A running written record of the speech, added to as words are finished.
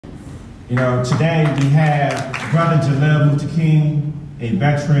You know, today we have Brother Jalil Muntaqim, a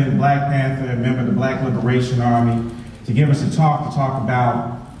veteran Black Panther, a member of the Black Liberation Army, to give us a talk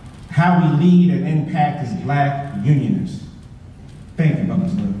about how we lead and impact as Black unionists. Thank you, Brother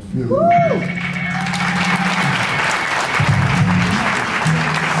Jalil.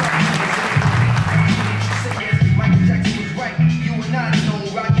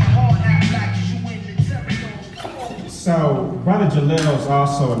 So, Brother Jalil is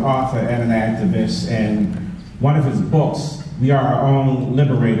also an author and an activist, and one of his books, We Are Our Own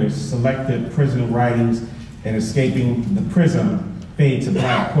Liberators, Selected Prison Writings and Escaping the Prison, Fade to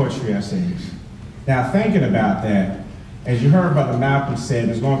Black Poetry Essays. Now, thinking about that, as you heard Brother Malcolm said,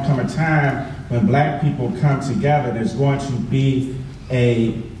 there's going to come a time when Black people come together, there's going to be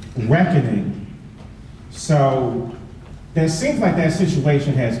a reckoning. So, there seems like that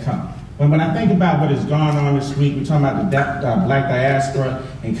situation has come. When I think about what has gone on this week, we're talking about the Black diaspora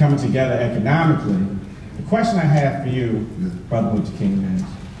and coming together economically. The question I have for you, Brother Muntaqim, is,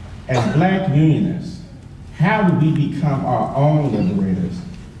 as Black unionists, how do we become our own liberators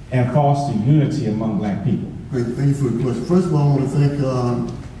and foster unity among Black people? Great, thank you for the question. First of all, I want to thank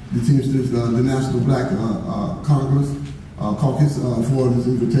the Teamsters, the National Black Caucus for this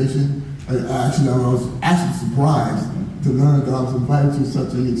invitation. I was actually surprised to learn that I was invited to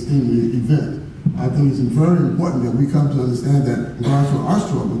such an extended event. I think it's very important that we come to understand that in regards to our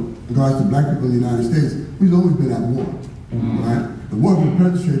struggle, in regards to Black people in the United States, we've always been at war, right? The war has been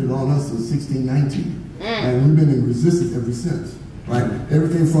perpetrated on us since 1619, and we've been in resistance ever since, right?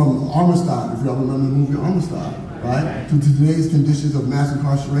 Everything from Armistice, if y'all remember the movie Armistice, right? To today's conditions of mass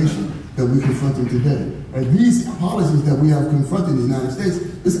incarceration that we're confronting today. Right? These policies that we have confronted in the United States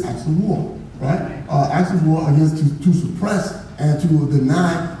is acts of war. Right? Acts of war against to suppress and to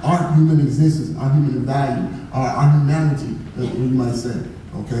deny our human existence, our human value, our humanity, as you might say.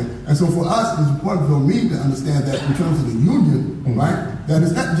 Okay? And so for us, it's important for me to understand that in terms of the union, right, that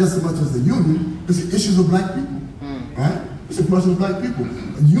it's not just as much as the union, it's the issues of Black people. Right? It's a question of Black people.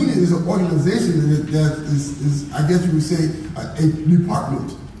 A union is an organization that is, I guess you would say, a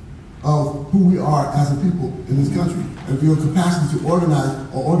department of who we are as a people in this country, and your capacity to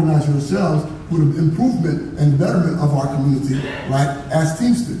organize yourselves for the improvement and betterment of our community, right, as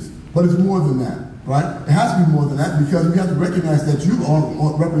Teamsters. But it's more than that, right? It has to be more than that, because we have to recognize that you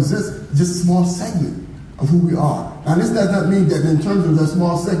all represent just a small segment of who we are. Now, this does not mean that in terms of that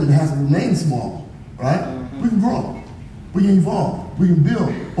small segment, it has to remain small, right? We can grow, we can evolve, we can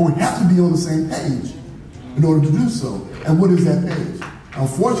build, but we have to be on the same page in order to do so. And what is that page?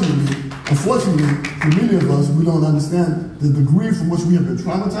 Unfortunately, for many of us, we don't understand the degree from which we have been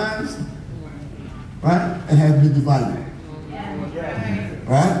traumatized, right, and have been divided,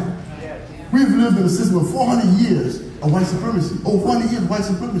 right? We've lived in a system of 400 years of white supremacy, over 400 years of white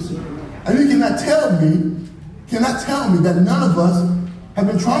supremacy. And you cannot tell me that none of us have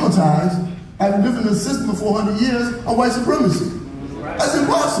been traumatized having lived in a system of 400 years of white supremacy. That's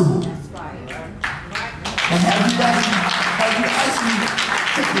impossible. And have you actually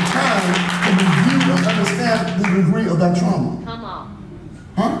take the time to review and understand the degree of that trauma? Come on.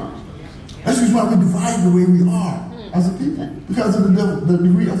 Huh? That's just why we divide the way we are as a people, because of the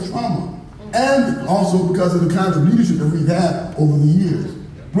degree of trauma. And also because of the kind of leadership that we've had over the years.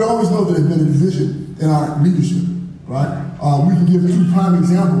 We always know that there's been a division in our leadership, right? We can give two prime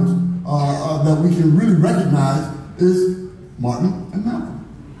examples that we can really recognize is Martin and Malcolm,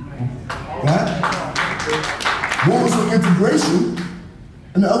 right? One was for integration,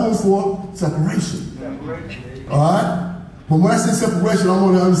 and the other one for separation. All right? But when I say separation, I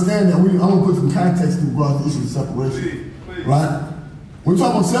want to understand that I want to put some context to the issue of separation. Right? When we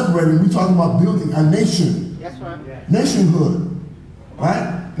talk about separating, we're talking about building a nation. That's right. Nationhood.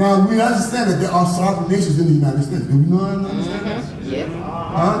 Right? Now, we understand that there are sovereign nations in the United States. Do we know and understand that? Yes.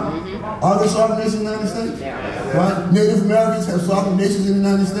 Huh? Are there sovereign nations in the United States? Yeah. Right? Native Americans have sovereign nations in the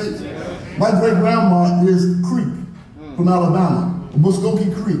United States. My great-grandma is Creek from Alabama.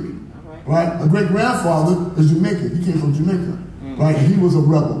 Muskogee Creek, right? My great-grandfather is Jamaican. He came from Jamaica, right? And he was a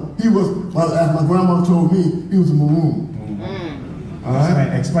rebel. He was, as my grandma told me, he was a Maroon. All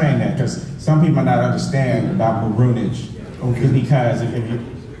right? Explain that, because some people might not understand about Maroonage. Okay. Because if you,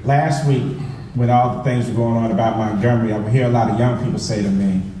 last week, when all the things were going on about Montgomery, I would hear a lot of young people say to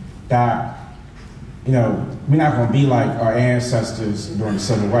me, Doc, you know, we're not going to be like our ancestors during the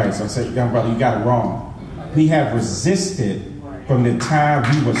civil rights. I said, young brother, you got it wrong. We have resisted from the time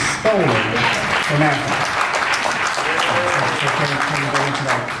we were stolen from Africa.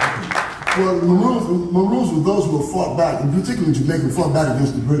 Well, Maroons were those who fought back, in particular Jamaica, fought back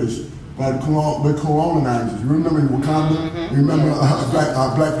against the British, by the colonizers. You remember in Wakanda? You remember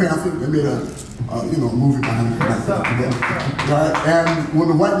Black Panther? They made a movie behind it. Right? And when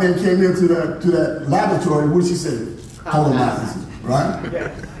the white man came into that laboratory, what did she say? Colonizers, right?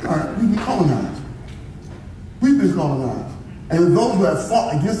 All right, we've been colonized. We've been colonized. And those who have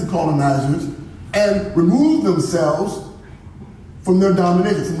fought against the colonizers and removed themselves from their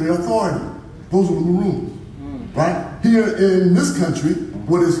domination, from their authority, those are the Maroons, right? Here in this country,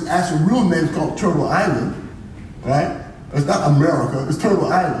 what is actual real name is called Turtle Island, right? It's not America, it's Turtle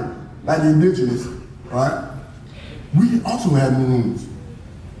Island, like the indigenous, right? We also have Maroons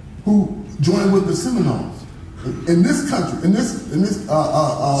who joined with the Seminoles in this country, in this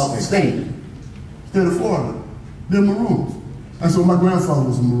state of Florida. They're Maroons, and so my grandfather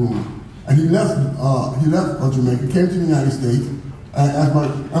was a Maroon, and he left Jamaica, came to the United States.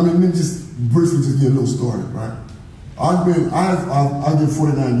 Let me just briefly just give a little story, right? I did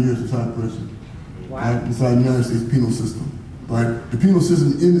 49 years inside prison, right? Inside the United States penal system, right? The penal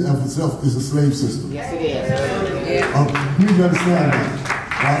system in and of itself is a slave system. Yes, it is. You need to understand that,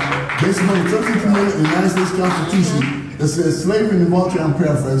 right? Based on the 13th Amendment of the United States Constitution, that says slavery and involuntary, I'm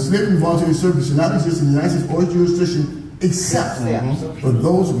paraphrasing, slavery and involuntary service should not exist in the United States or its jurisdiction except for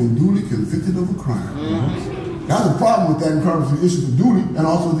those who have been duly convicted of a crime. That's a problem with that in terms of the issue of duty and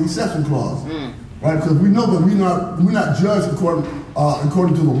also the exception clause, right? Because we know that we're not judged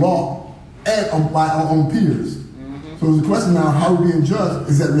according to the law and by our own peers. So the question now, how we're being judged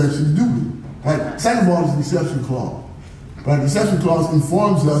is that we actually duty, right? Second of all is the exception clause, right? The exception clause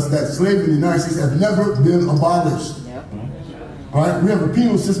informs us that slavery in the United States has never been abolished, right? We have a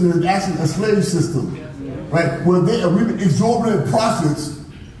penal system that is actually a slave system, right? Where they are reaping exorbitant profits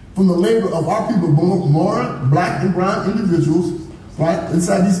from the labor of our people, both black and brown individuals, right,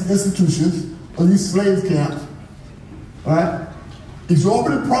 inside these institutions, or these slave camps, right,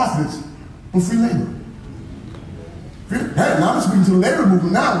 exorbitant profits for free labor. Hey, now I'm speaking to the labor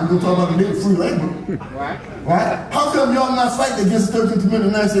movement now, we're going to talk about the free labor. Right? How come y'all not fighting against the 13th Amendment of the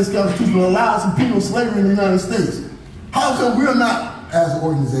United States Constitution that allows some penal slavery in the United States? How come we're not, as an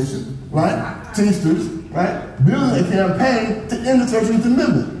organization, right, Teamsters, right, building a campaign to end the 13th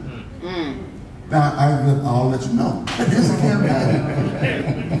Amendment? Now, I'll let you know. There is a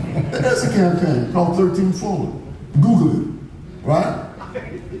campaign. There is a campaign called 13 Forward. Google it, right?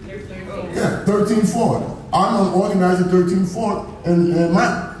 Yeah, 13 Forward. I'm an organizer 13 Forward in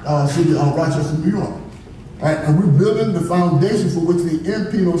my city of Rochester, New York. Right? And we're building the foundation for which we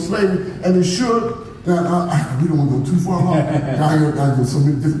end penal slavery and ensure that, we don't want to go too far along. I go so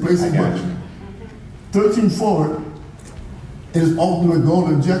many different places, but 13 Forward, its ultimate goal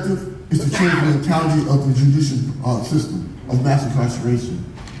and objective is to change the mentality of the judicial system of mass incarceration.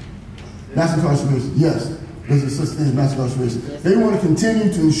 Mass incarceration, yes, there's a such thing as mass incarceration. They want to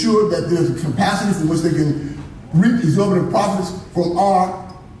continue to ensure that there's a capacity from which they can reap exorbitant profits from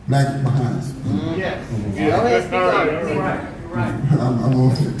our black behinds. Yes. Go ahead, speak up. Right. I'm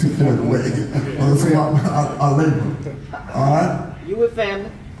going to take that away from our labor. All right? You with family.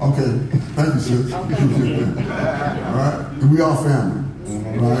 Okay, thank you, sis. Okay. All right? We all family.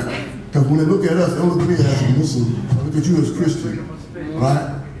 Right? Because when they look at us, they don't look at me as a Muslim. They look at you as Christian,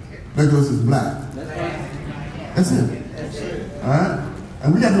 right? They look at us as black. That's it. All right?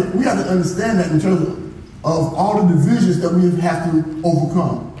 And we have to understand that in terms of all the divisions that we have to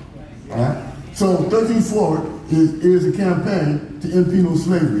overcome. All right? So 13 Forward is a campaign to end penal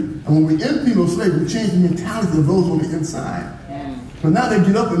slavery. And when we end penal slavery, we change the mentality of those on the inside. So now they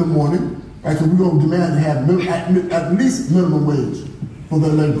get up in the morning, right? Because we're going to demand to have at least minimum wage for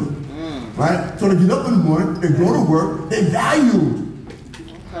their labor. Right? So they get up in the morning, they go to work, they're valued.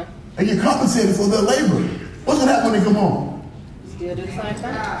 They get compensated for their labor. What's going to happen when they come home? Still do the same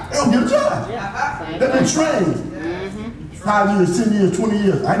thing. They don't get a job. Yeah, They've been trained. 5 years, 10 years, 20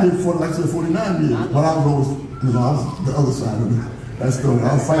 years. I did, like I said, 49 years. But I was the other side of it. That's the I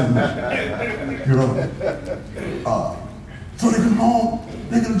was fighting that. So they come home,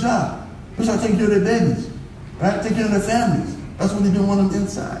 they get a job. They start taking care of their babies. Right? Take care of their families. That's what they do on them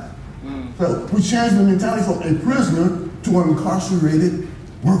inside. So we changed the mentality from a prisoner to an incarcerated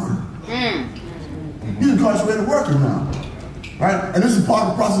worker. He's an incarcerated worker now, right? And this is part of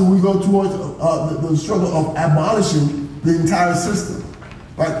the process we go towards the struggle of abolishing the entire system,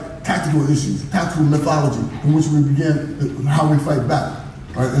 right? Tactical issues, tactical methodology in which we begin how we fight back,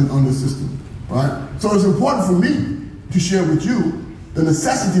 right, on the system, right? So it's important for me to share with you the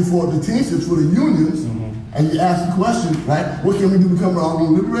necessity for the Teamsters, for the unions, and you ask the question, right, what can we do to become our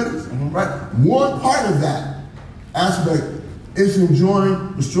own liberators, right? One part of that aspect is to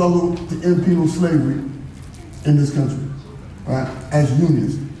join the struggle to end penal slavery in this country, right, as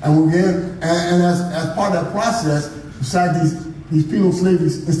unions. And we began, and as part of that process, besides these penal slavery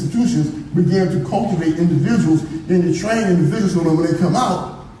institutions began to cultivate individuals and to train individuals so that when they come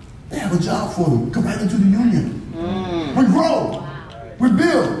out, they have a job for them. Come right into the union. We grow. We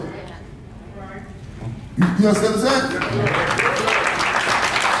build. You understand what I'm saying?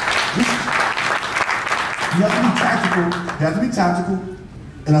 You have to be tactical. You have to be tactical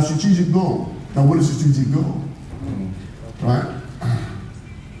in our strategic goal. Now, what is the strategic goal? Right?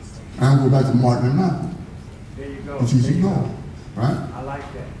 I'm going back to Martin and Malcolm. There you go. Strategic goal. Right? I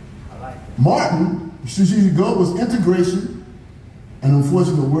like that. I like that. Martin, strategic goal was integration, and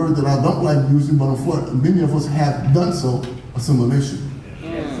unfortunately, a word that I don't like using, but unfortunately, many of us have done so, assimilation.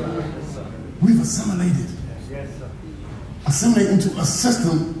 Yes, sir. Yes, sir. We've assimilated. Yes, sir. Assimilate into a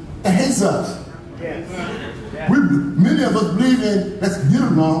system that hates us. Yes. Yes. Many of us believe in let's get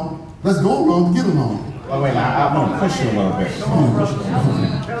along, let's go along to get along. Well, wait, I want to push you a little bit.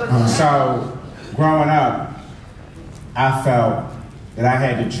 So, growing up, I felt that I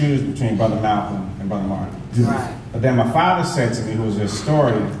had to choose between Brother Malcolm and Brother Martin. Yes. Right. But then my father said to me, who was a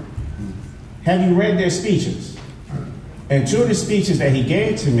historian, have you read their speeches? And two of the speeches that he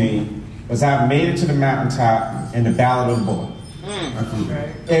gave to me was I've made it to the mountaintop and the Ballad of the Bullet.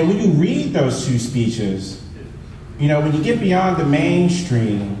 And when you read those two speeches, you know, when you get beyond the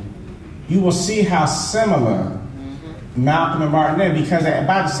mainstream, you will see how similar Malcolm and Martin are, because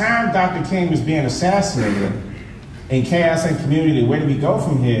by the time Dr. King was being assassinated in Chaos and Community, where do we go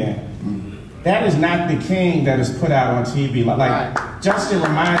from here? That is not the King that is put out on TV. Like Justin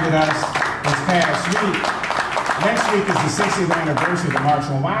reminded us this past week, next week is the 60th anniversary of the March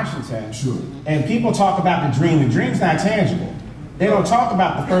on Washington. Sure. And people talk about the dream. The dream's not tangible. They don't talk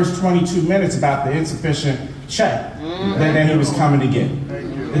about the first 22 minutes about the insufficient check that he was coming to get.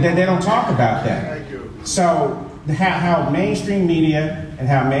 They don't talk about that. So how mainstream media and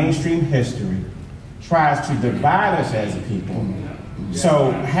how mainstream history tries to divide us as a people.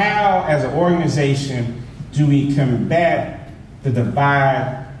 So how, as an organization, do we combat the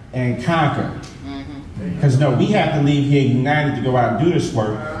divide and conquer? Because no, we have to leave here united to go out and do this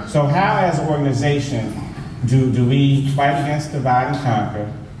work. So how, as an organization, do we fight against divide and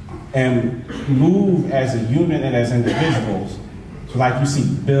conquer and move as a unit and as individuals to, like you see,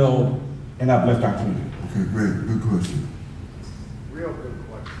 build and uplift our community? Okay, great. Good question. Real good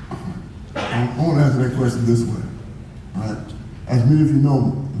question. I want to answer that question this way. All right? As many of you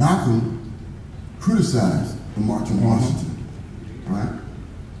know, Malcolm criticized the March on Washington. Right?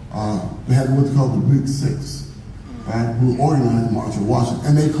 They had what they call the Big Six, right, who organized the March on Washington,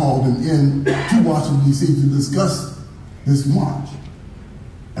 and they called them in to Washington, D.C. to discuss this march.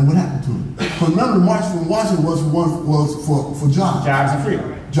 And what happened to them? Because remember, the March from Washington was for jobs. Jobs and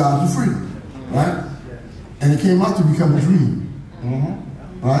freedom. Jobs and freedom, right? And it came out to become a dream.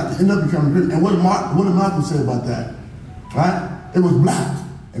 Right? It ended up becoming a dream. And what did Malcolm say about that? Right? It was black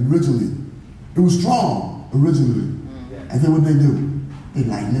originally. It was strong originally. And then what they do? They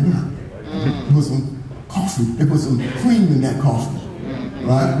lighten it up. They put some coffee. They put some cream in that coffee.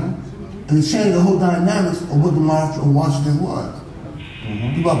 Right? And it changed the whole dynamics of what the March on Washington was.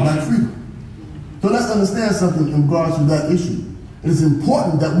 About black freedom. So let's understand something in regards to that issue. It is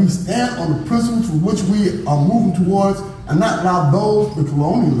important that we stand on the principles for which we are moving towards and not allow those, the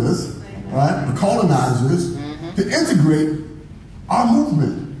colonialists, right, the colonizers, to integrate our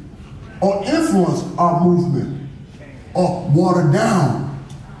movement or influence our movement or water down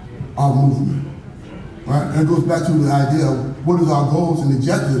our movement. Right? And it goes back to the idea of what is our goals and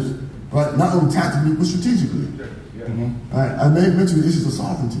objectives, right? Not only tactically, but strategically. Right? I may mention the issues of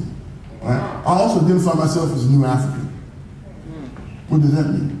sovereignty. Right? I also identify myself as a new African. What does that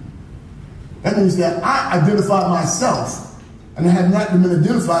mean? That means that I identify myself and I have not been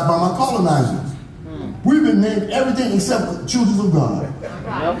identified by my colonizers. We've been named everything except children of God.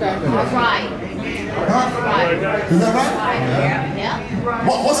 Okay. That's right. Huh? Right. Is that right? Yeah.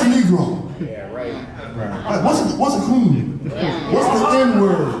 What's a Negro? Yeah, right. Right. What's a coon? Yeah. What's the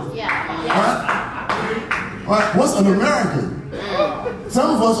N-word? Yeah. Right? Right? What's an American?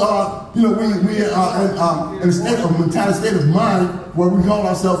 Some of us are, you know, we are in a state of mentality, state of mind where we call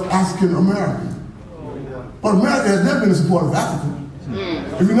ourselves African American. But America has never been in support of Africa.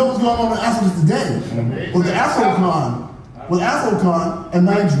 If you know what's going on in Africa today, with the Afro-Con and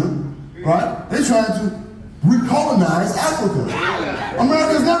Niger, right? They're trying to recolonize Africa.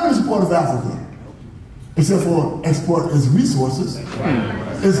 America has never been in support of Africa, except for export its resources,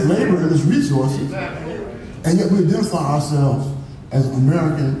 its labor and its resources, and yet we identify ourselves as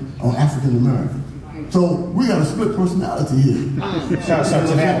American or African American. So we got a split personality here. So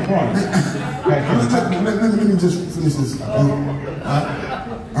to that point, Let me just finish this.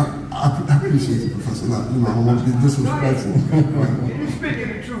 appreciate you, Professor. I don't want to be disrespectful. You're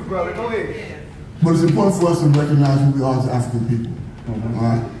speaking the truth, brother. Go ahead. But it's important for us to recognize who we are as African people. All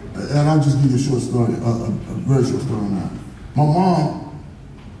right? And I'll just give you a short story, a very short story on that. My mom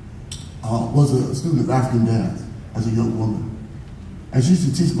was a student of African dance as a young woman. And she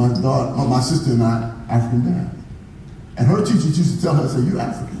used to teach my sister and I African dance. And her teachers used to tell her, say, you're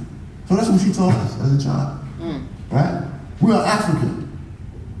African. So that's what she taught us as a child. Right? We are African.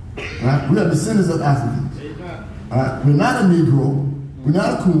 Right? We are descendants of Africans. Right? We're not a Negro. We're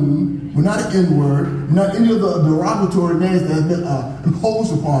not a coon. We're not an N-word. We're not any of the derogatory names that have been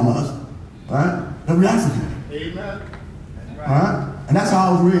imposed upon us. Right? And we're African. Amen. Right? And that's how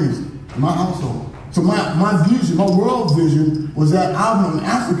I was raised in my household. So my vision, my world vision was that I'm an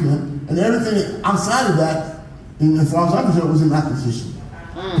African, and everything outside of that, as far as I'm concerned, was in opposition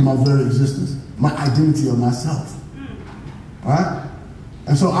to my very existence, my identity of myself. Right?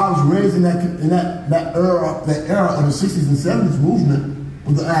 And so I was raised in that era of the 60s and 70s movement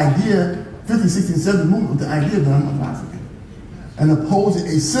with the idea, 50s, 60s, and 70s movement with the idea that I'm African. And opposing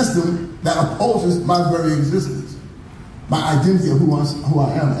a system that opposes my very existence, my identity of who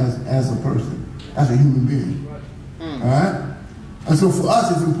I am as a person, as a human being. All right? And so for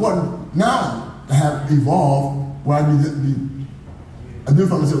us, it's important now to have evolved where I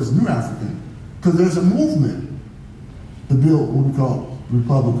identify myself as New African, because there's a movement to build what we call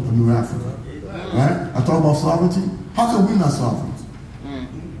Republic of New Africa. Right? I talk about sovereignty. How come we're not sovereign?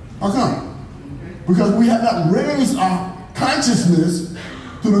 How come? Because we have not raised our consciousness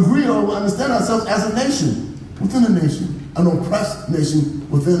to the degree where we understand ourselves as a nation, within a nation, an oppressed nation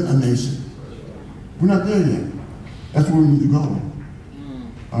within a nation. We're not there yet. That's where we need to go.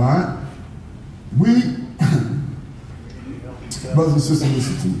 All right? We, brothers and sisters,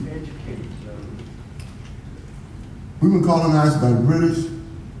 listen to me. We've been colonized by the British,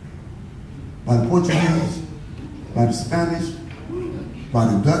 by the Portuguese, by the Spanish, by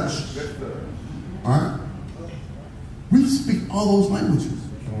the Dutch. All right? We speak all those languages.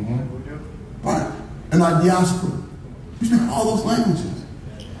 Right? In our diaspora. We speak all those languages.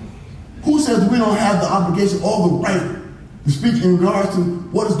 Who says we don't have the obligation or the right to speak in regards to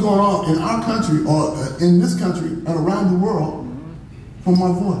what is going on in our country or in this country and around the world from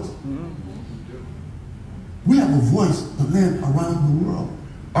our voice? We have a voice to land around the world.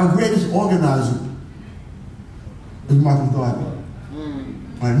 Our greatest organizer is Marcus Garvey.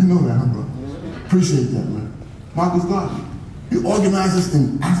 Right, you know that, huh, bro? Appreciate that, man. Marcus Garvey. He organized us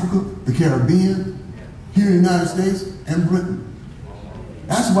in Africa, the Caribbean, here in the United States, and Britain.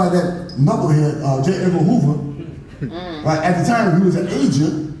 That's why that knucklehead, J. Edgar Hoover, right, at the time he was an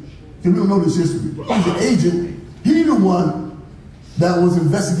agent, because we don't know this history, he was an agent, he's the one that was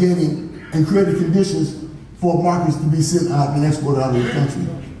investigating and created conditions for markets to be sent out and exported out of the country,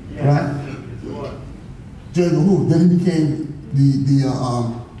 right? J. Edgar Hoover, then he became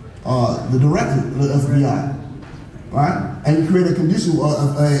the director of the FBI, right? And he created a condition, a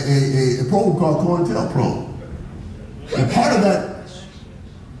program called COINTELPRO. And part of that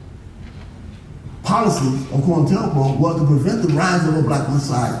policy of COINTELPRO was to prevent the rise of a black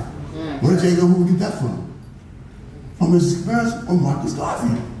messiah. Where did J. Edgar Hoover get that from? From his experience on Marcus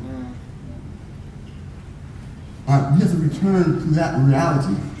Garvey. We have to return to that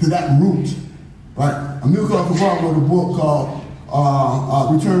reality, to that root. Right? Amilcar Cabral wrote a book called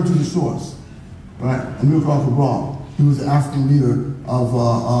Return to the Source. Right? Amilcar Cabral, he was the African leader of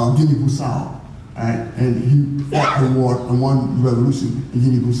Guinea-Bissau. Right? And he fought the war and won the revolution in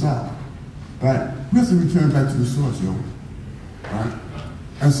Guinea-Bissau. Right? We have to return back to the source, yo. Right?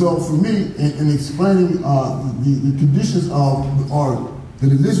 And so for me, in explaining the conditions of, or the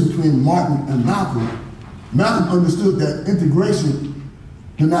division between Martin and Malcolm, Malcolm understood that integration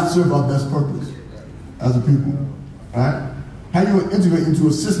did not serve our best purpose as a people. Right? How you integrate into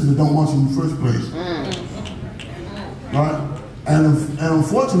a system that don't want you in the first place. Right? And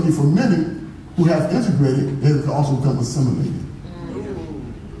unfortunately for many who have integrated, they have also become assimilated.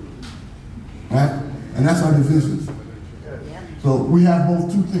 Right? And that's our divisions. So we have both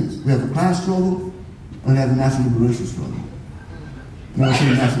two things. We have a class struggle and we have a national liberation struggle. Now I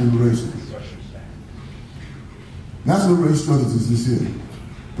say national liberation. National liberation struggle is this here.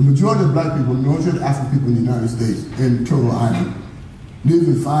 The majority of black people, the majority of African people in the United States, in Turtle Island, live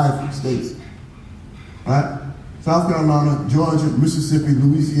in 5 states. Right? South Carolina, Georgia, Mississippi,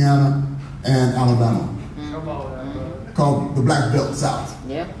 Louisiana, and Alabama. Called the Black Belt South.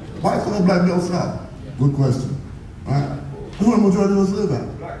 Yeah. Why is it called Black Belt South? Good question. Right? That's where the majority of us live at.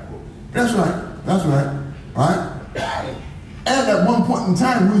 That's right. That's right. Right? And at one point in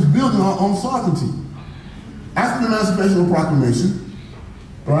time, we was building our own sovereignty. After the Emancipation Proclamation,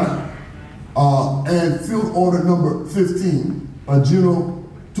 right? and Field Order Number 15 by General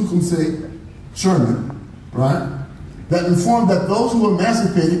Tecumseh Sherman, right? That informed that those who were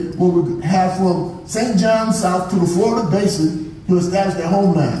emancipated would have from St. John south to the Florida Basin to establish their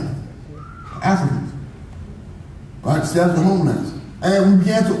homeland. Africans, right? Establish their homelands. And we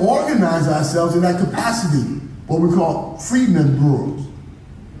began to organize ourselves in that capacity, what we call freedmen bureaus.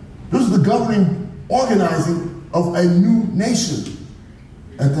 This is the governing organizing of a new nation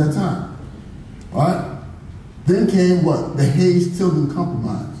at that time, right? Then came what? The Hayes-Tilden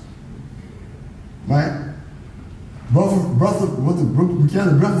Compromise, right? Buchanan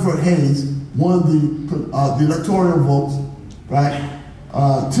Rutherford Hayes won the electoral votes, right?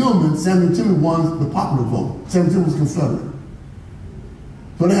 Samuel Tillman won the popular vote. Samuel Tillman was Confederate.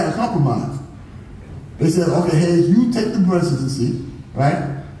 So they had a compromise. They said, okay, Hayes, you take the presidency,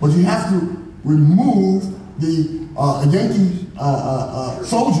 right? But you have to remove the Yankee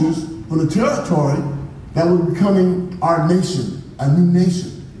soldiers from the territory that was becoming our nation, a new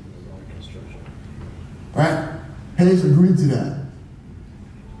nation, right? Hayes agreed to that.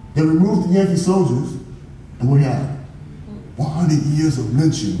 They removed the Yankee soldiers, and we had 100 years of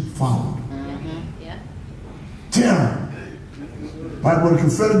lynching followed. Yeah. Terror. Right, when the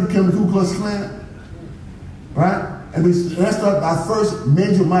Confederates became the Ku Klux Klan, right? And that started our first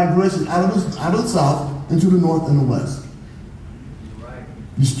major migration out of the South into the North and the West.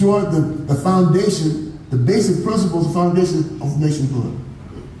 Destroyed the foundation, the basic principles, the foundation of nationhood.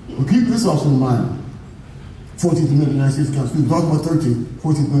 Well, keep this also in mind. 14th Amendment of the United States Constitution. Talk about 13th, 14th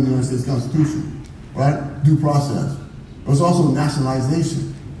Amendment of the United States Constitution, right? Due process. There's also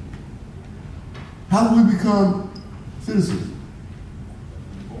nationalization. How do we become citizens?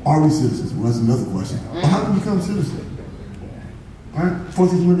 Are we citizens? Well, that's another question. But how do we become citizens? Right?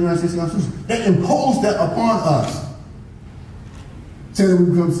 14th Amendment of the United States Constitution. They imposed that upon us, saying that we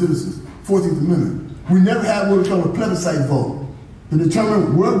become citizens. 14th Amendment. We never had what we call a plebiscite vote to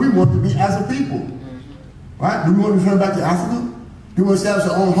determine where we want to be as a people. Right? Do we want to return back to Africa? Do we want to establish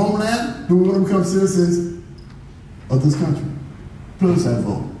our own homeland? Do we want to become citizens of this country? Plebiscite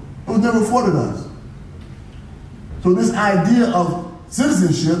vote. It was never afforded us. So this idea of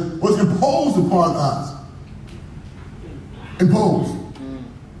citizenship was imposed upon us. Imposed.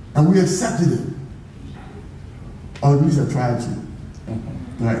 And we accepted it. Or at least I tried to.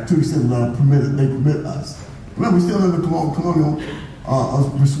 Right? To the extent that they permit us. Remember, we still under colonial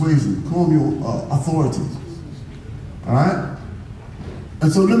persuasion, colonial authorities. All right?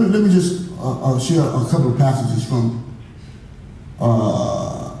 And so let me just share a couple of passages from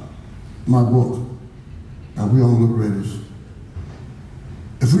my book, We Are Liberators.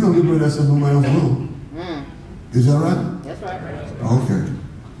 If we don't liberate ourselves, nobody else will. Is that right? That's right. Okay.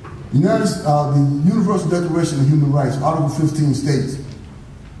 The Universal Declaration of Human Rights, Article 15 states,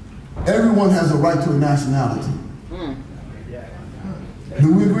 everyone has a right to a nationality.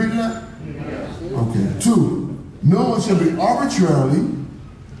 Do we agree to that? Okay. 2, no one shall be arbitrarily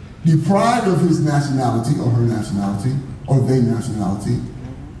deprived of his nationality or her nationality or their nationality,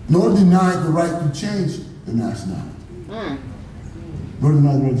 nor denied the right to change the nationality. Nor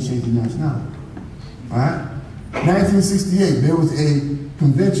denied the right to change the nationality. All right? 1968, there was a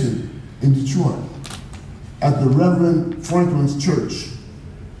convention in Detroit at the Reverend Franklin's church.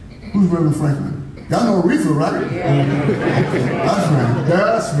 Who's Reverend Franklin? Y'all know Aretha, right? Yeah.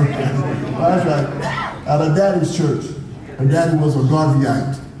 That's right. At her daddy's church. Her daddy was a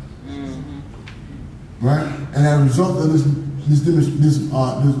Garveyite. Right? And as a result of this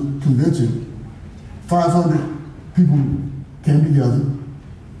convention, 500 people came together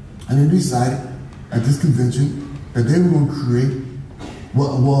and they decided at this convention that they were going to create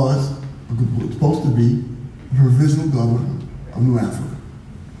what was supposed to be the provisional government of New Africa.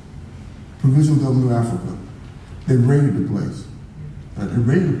 Provisional government of Africa. They raided the place. They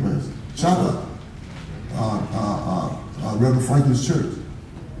raided the place. Shot up Reverend Franklin's church.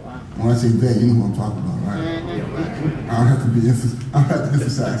 When I say they, you know who I'm talking about, right? I don't have to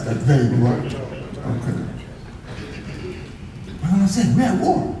emphasize that they, right? Okay. But when I said we're at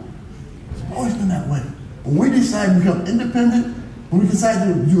war, it's always been that way. When we decide to become independent, when we decide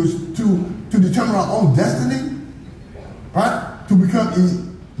to determine our own destiny, right? To become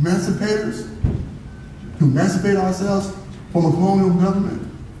emancipators, to emancipate ourselves from a colonial government,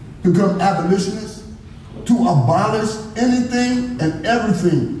 to become abolitionists, to abolish anything and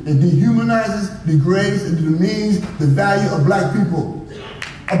everything that dehumanizes, degrades, and demeans the value of black people.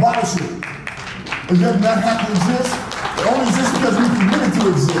 Abolish it. It does not have to exist. It only exists because we permitted to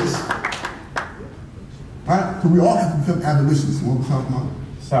exist. Right? So we all have to become abolitionists. What we're talking about?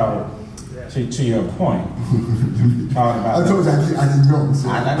 So, to your point, talking about I told you I didn't go. So.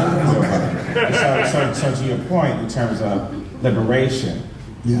 So to your point, in terms of liberation,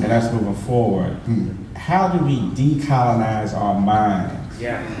 and us moving forward, how do we decolonize our minds?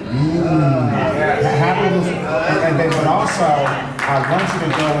 Yeah. But also, I want you to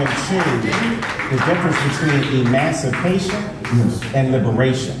go into the difference between emancipation and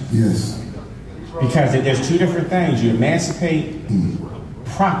liberation. Yes. Because there's two different things. You emancipate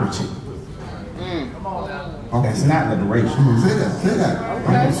property. That's not liberation. Say that.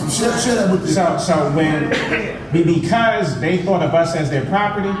 Okay. Share that with them. So because they thought of us as their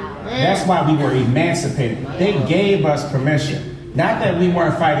property, that's why we were emancipated. They gave us permission. Not that we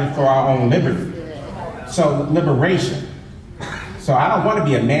weren't fighting for our own liberty. So liberation. So I don't want to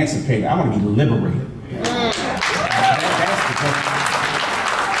be emancipated. I want to be liberated. That's the difference.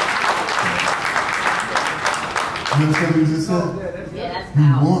 You understand what you just said? We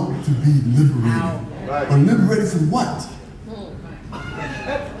want to be liberated. But liberated from what?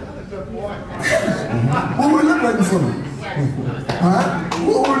 What we're liberated from?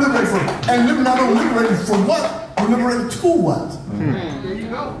 What we're liberated from? And not only liberated from what? We're liberated to what? There you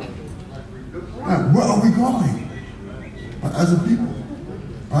go. Where are we going? As a people.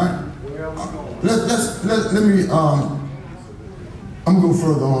 Alright? Let me I'm gonna go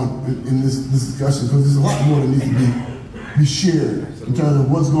further on in this discussion because there's a lot more that needs to be shared in terms of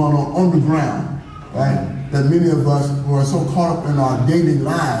what's going on the ground, right? That many of us who are so caught up in our daily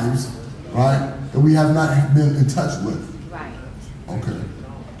lives, right, that we have not been in touch with. Right. Okay.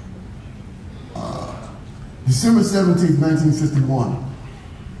 December 17th, 1951,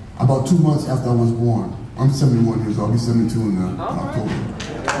 about 2 months after I was born. I'm 71 years old, I'll be 72 in October.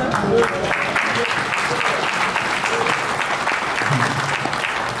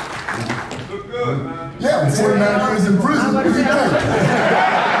 Look good, man. Yeah, 49 years in prison. What do you think?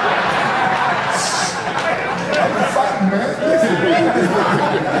 I've been fighting, man.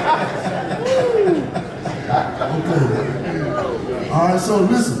 Okay. All right, so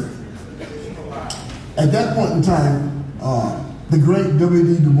listen. At that point in time, the great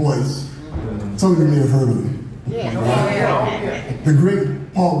W.D. Du Bois, some of you may have heard of him. Right? The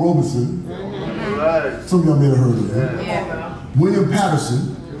great Paul Robeson, some of y'all may have heard of him. William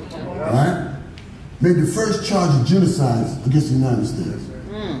Patterson, right, made the first charge of genocide against the United States.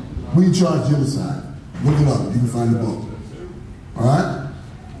 We charge genocide. Look it up. You can find the book. All right?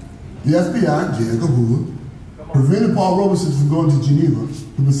 The FBI, J. Edgar Hoover, prevented Paul Robeson from going to Geneva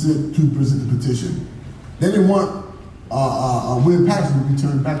to present the petition. They didn't want William Patterson to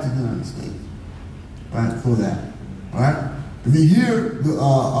return back to the United States, right, for that. All right? If you hear the,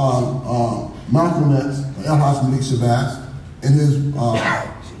 Malcolm X, El-Haj Malik Shabazz, in his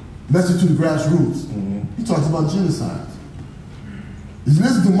message to the grassroots, he talks about genocide. If you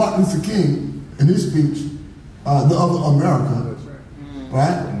listen to Martin Luther King in his speech, The Other America,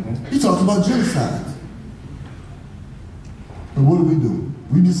 right? He talks about genocide. And what do?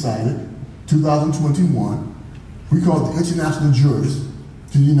 We decided, 2021, we called the international jurors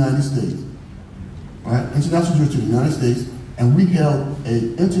to the United States, right? International jurors to the United States, and we held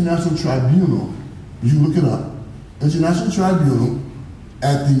an international tribunal. You can look it up. International tribunal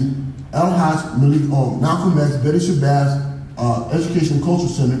at the El-Haj Malik, Malcolm X, Betty Shabazz Education and Cultural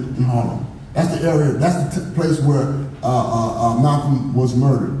Center in Harlem. That's the area, that's the place where Malcolm was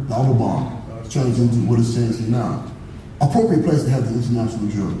murdered, the Autobahn, changed into what it stands for now. Appropriate place to have the international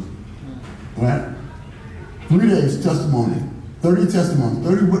jurors, right? 3 days testimony, 30 testimony,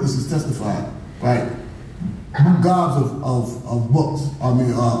 30 witnesses testified, right? Gobs of books,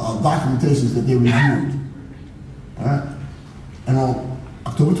 documentations that they reviewed, right? And on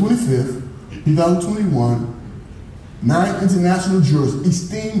October 25th, 2021, 9 international jurors,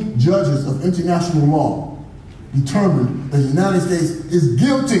 esteemed judges of international law, determined that the United States is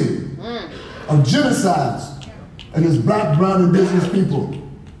guilty of genocides against black, brown, indigenous people.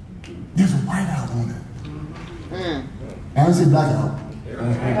 There's a whiteout on it. I didn't say blackout.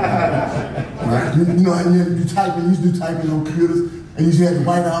 Right? You know, and you type in, you used to do typing on computers, and you see that the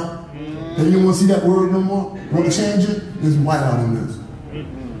whiteout, and you don't want to see that word no more, you want to change it, there's a whiteout on this.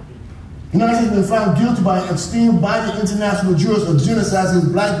 The United States has been found guilty by esteemed by the international jurors of genocide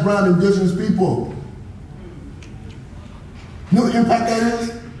against black, brown, indigenous people. You know what the impact that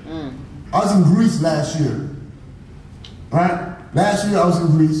is? I was in Greece last year. Right? Last year I was in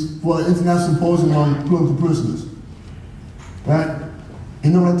Greece for an international symposium on political prisoners. Right?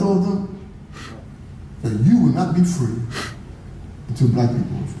 You know what I told them? That you will not be free until black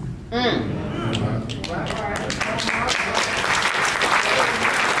people are free.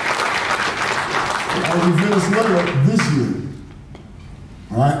 I was in Venezuela this year,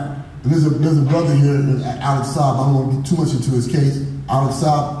 right? There's a brother here, Alex Saab. I don't want to get too much into his case. Alex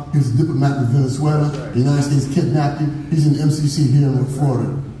Saab, he was a diplomat in Venezuela. The United States kidnapped him. He's in MCC here in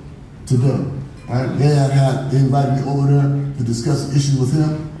Florida today. Right? They invited me over there to discuss the issue with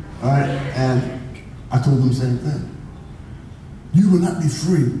him. Right? And I told them the same thing. You will not be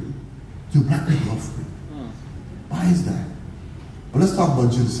free till black people are free. Why is that? Well, let's talk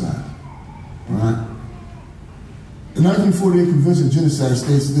about genocide. Right? The 1948 Convention of Genocide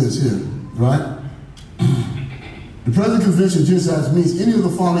states this here, right? The present Convention of Genocide means any of the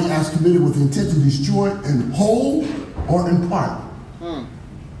following acts committed with the intent to destroy in whole or in part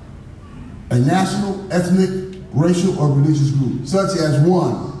a national, ethnic, racial, or religious group, such as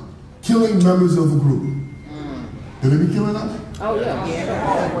 1, killing members of the group. Did they be killing us? Oh, yeah.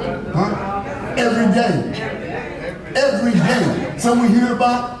 Huh? Every day. Every day. Some we hear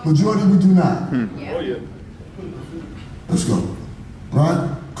about, majority we do not. Oh, yeah. Let's go.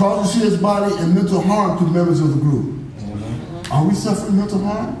 Right? Causes serious body and mental harm to the members of the group. Are we suffering mental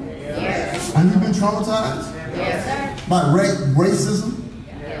harm? Yes. Have you been traumatized? Yes. By racism?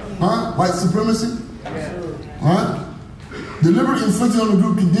 Huh? White supremacy? Right? Deliberately inflicting on the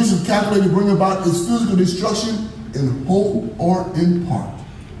group conditions calculated to bring about its physical destruction in whole or in part.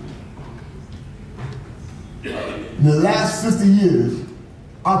 In the last 50 years,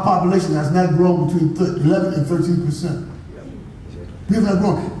 our population has not grown between 11 and 13%. We have not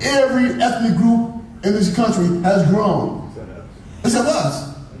grown. Every ethnic group in this country has grown. Except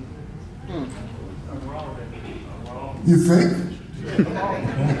us. You think?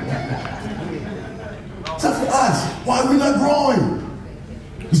 Except for us. Why are we not growing?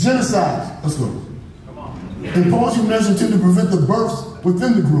 It's genocide. Let's go. Imposing measures intended to prevent the births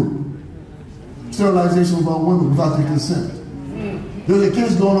within the group. Sterilization of our women without their consent. There's a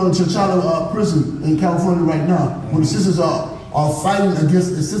case going on in Chichala prison in California right now where the sisters are fighting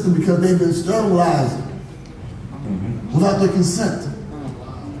against the system because they've been sterilized without their consent.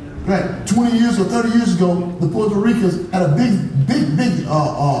 Right? 20 years or 30 years ago, the Puerto Ricans had a big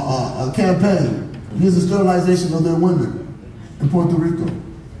campaign against the sterilization of their women in Puerto Rico.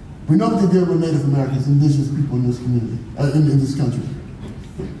 We know what they did with Native Americans, indigenous people in this community, in this country.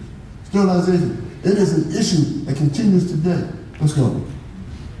 Sterilization. It is an issue that continues today. Let's go.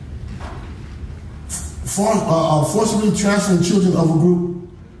 Forcibly transferring children of a group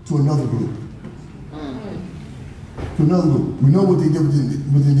to another group. To another group. We know what they did with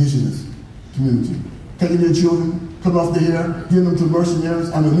the indigenous community. Taking their children, cutting off their hair, giving them to missionaries.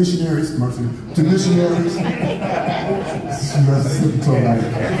 To missionaries. To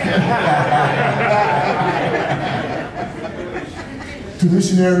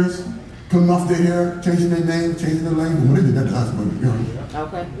missionaries, cutting off their hair, changing their name, changing their language. Well, they did that to us, but you know.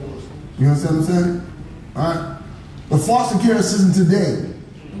 Okay. You understand what I'm saying? All right. The foster care system today,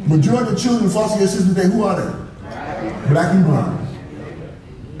 majority of the children in foster care system today, who are they? Black and brown.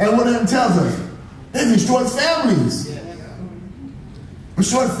 And what it tells us, they destroyed families.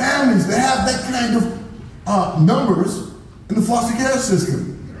 Destroyed families. They have that kind of numbers in the foster care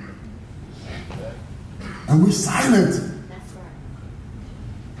system. And we're silent.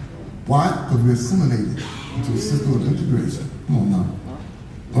 Why? Because we're assimilated into a system of integration. Come on now.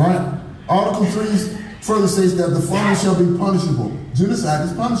 All right? Article 3 further states that the following shall be punishable. Genocide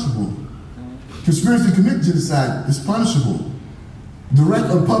is punishable. Conspiracy to commit genocide is punishable. Direct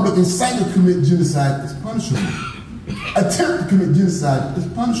or public incitement to commit genocide is punishable. Attempt to commit genocide is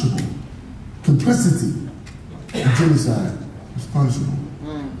punishable. Complicity in genocide is punishable.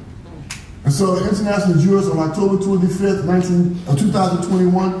 And so the international jurors on October 25th,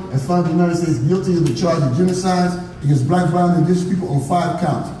 2021 has found the United States guilty of the charge of genocide against black, brown, and indigenous people on 5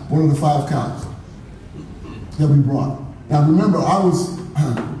 counts. One of the 5 counts that we brought. Now remember, I was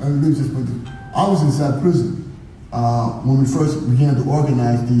inside prison when we first began to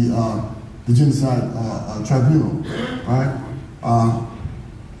organize the genocide tribunal, right? I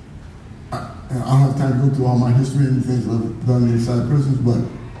don't have time to go through all my history and things that I've done inside prisons, but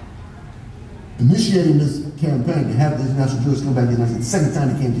initiating this campaign to have the international jurors come back to the United States, the second time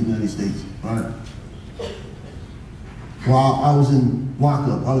they came to the United States, right? While I was in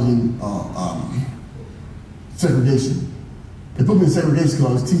lockup, I was in segregation. They put me in segregation because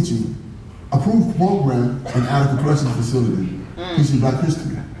I was teaching approved program in adequate correctional facility, teaching black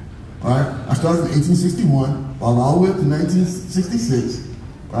history. Right? I started in 1861, all the way up to 1966.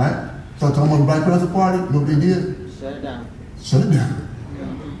 Right? Started talking about the Black Panther Party. You know what they did? Shut it down. Shut it down.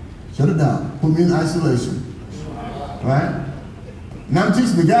 Shut it down. Put me in isolation. Right? Now I'm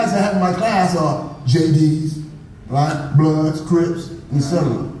teaching the guys I have in my class are JDs, right? Bloods, Crips, etc.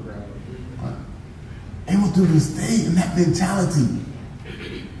 Right? Able to stay in that mentality.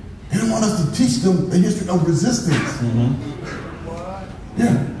 They didn't want us to teach them the history of resistance.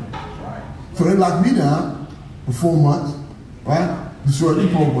 Yeah. So they locked me down for 4 months, right? Destroyed the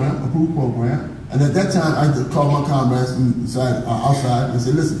program, approved program. And at that time, I called my comrades outside and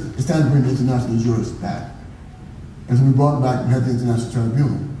said, listen, it's time to bring the international jurists back. And so we brought it back and had the international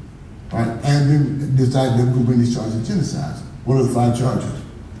tribunal, right? And then decided that we would bring these charges of genocide. What are the 5 charges?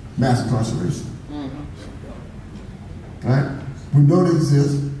 Mass incarceration. Right? We know they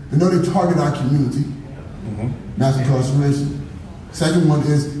exist. We know they target our community. Mass incarceration. Second one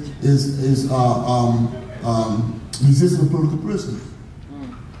is resistance of political prisoners.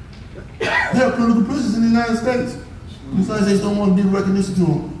 There are political prisoners in the United States. The United States don't want to give recognition to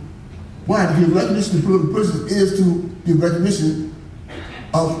them. Why? To give recognition to political prisoners is to give recognition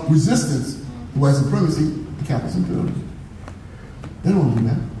of resistance to white supremacy and capitalist imperialism. They don't want to do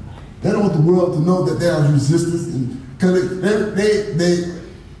that. They don't want the world to know that there is resistance, because they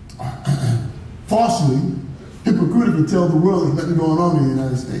falsely, hypocritically tell the world there's nothing going on in the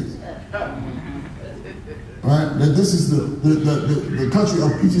United States. Right? That this is the country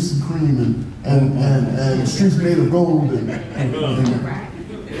of peaches and cream and streets made of gold and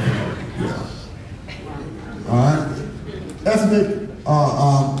yeah. All right? Ethnic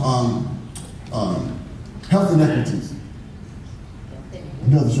health inequities.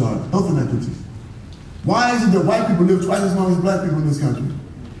 Another charge. Health inequities. Why is it that white people live twice as long as black people in this country?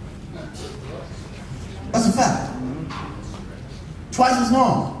 That's a fact. Twice as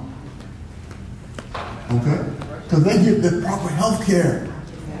long. Okay? Because they get the proper health care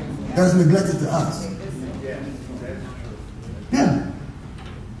that's neglected to us. Yeah.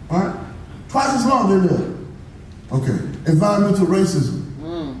 All right? Twice as long they live. Okay. Environmental racism.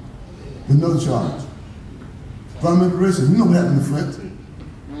 Another charge. Environmental racism. We know what happened in Flint.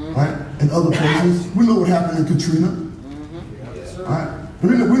 Right? And other places. We know what happened in Katrina. Right? But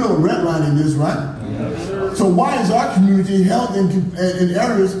we know what redlining is, right? So why is our community held in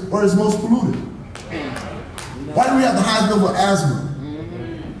areas where it's most polluted? Why do we have the highest level of asthma?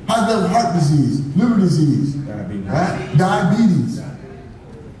 Highest level of heart disease, liver disease, right? Diabetes.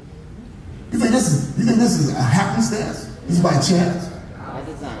 You think this is a happenstance? This is by chance?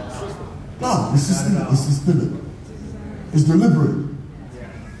 No, it's systemic. It's deliberate.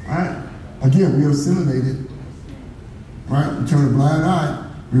 Right? Again, we are assimilated. Right? We turn a blind eye.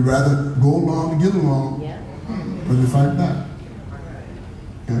 We rather go along to get along, but we fight back.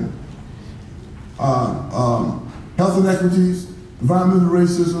 Okay? Health inequities, environmental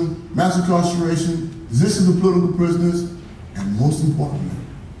racism, mass incarceration, resistance of political prisoners, and most importantly,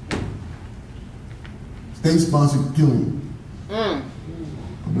 state-sponsored killing of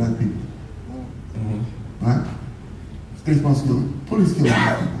black people. Right? State-sponsored killing. Police killing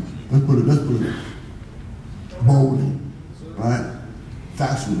black people. Let's put it boldly. Right?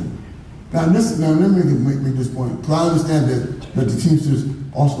 Factually. Now let me make this point. Because I understand that the Teamsters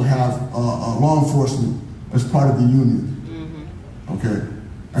also have law enforcement as part of the union. Okay?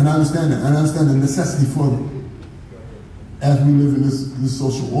 And I understand that. And I understand the necessity for them. As we live in this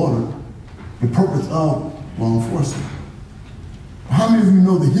social order, the purpose of law enforcement. How many of you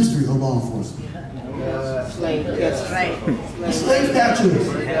know the history of law enforcement? Slave catchers.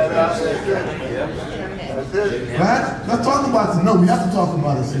 Right? Let's talk about it. No, we have to talk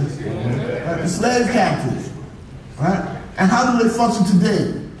about it, sis. Right? The slave captors. Right? And how do they function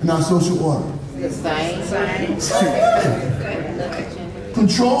today in our social order? The same.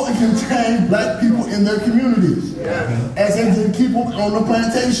 Control and contain black people in their communities. As they did keep them on the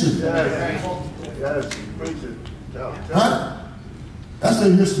plantation. Right? That's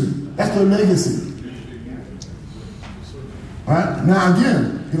their history. That's their legacy. Right? Now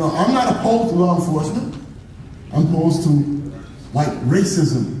again, I'm not opposed to law enforcement. I'm opposed to white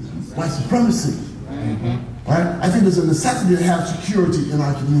racism, white supremacy. Right? I think there's a necessity to have security in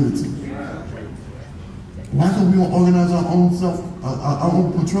our community. Why don't we organize our own our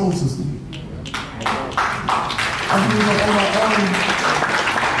own patrol system? Why don't we own our own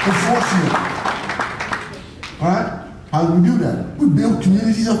enforcement? Right? How do we do that? We build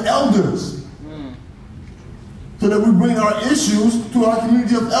communities of elders. So that we bring our issues to our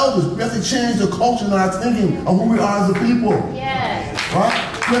community of elders. We have to change the culture and our thinking of who we are as a people. Yes. Right?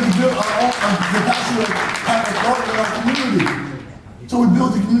 We have to build our own capacity of authority in our community. So we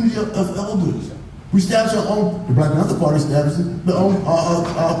build the community of elders. We establish our own, the Black Panther Party establishes their own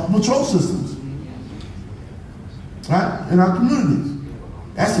patrol systems. Right? In our communities.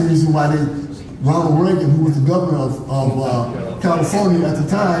 That's the reason why Ronald Reagan, who was the governor of California at the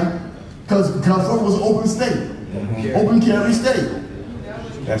time, because California was an open state. Open carry state.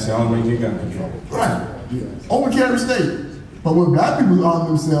 That's the only way you get gun control. Right. Open carry state. But when black people arm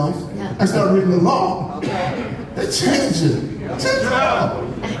themselves and start reading the law, they change it. Change the law.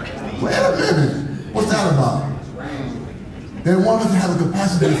 Wait a minute. What's that about? They want us to have the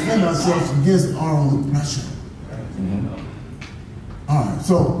capacity to defend ourselves against our own oppression. All right,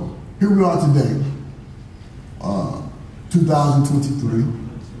 so here we are today, 2023,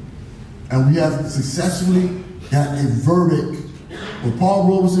 and we have successfully got a verdict. What Paul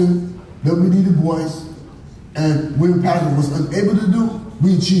Robeson, W.D. Du Bois, and William Patterson was unable to do,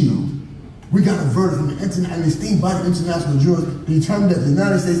 we achieved. We got a verdict from an esteemed body of international jurors to determine that the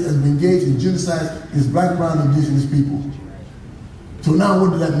United States has been engaged in genocide against black, brown, and indigenous people. So now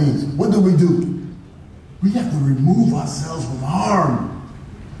what does that mean? What do? We have to remove ourselves from harm,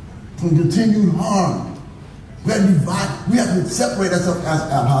 from continued harm. We have to divide, we have to separate ourselves, as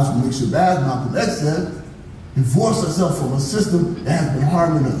Al-Hassan Shabazz, Malcolm X said, divorce ourselves from a system that has been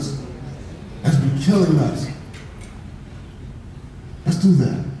harming us, that's been killing us. Let's do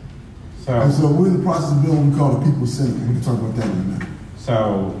that. And so we're in the process of building what we call the People's Senate. We can talk about that in a minute.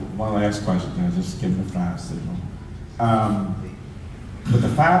 So one last question, just give the 5 signal. With the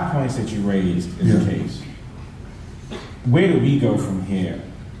 5 points that you raised in the case, where do we go from here?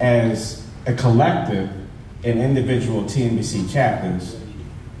 As a collective and individual TNBC chapters,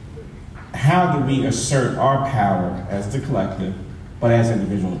 how do we assert our power as the collective, but as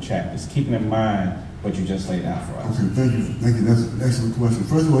individual chapters, keeping in mind what you just laid out for us? Okay, thank you. That's an excellent question.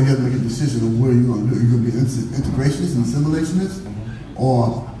 First of all, you have to make a decision of where you're going to do. You're going to be integrationists and assimilationists,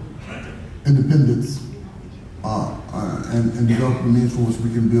 or independence, and develop the means for which we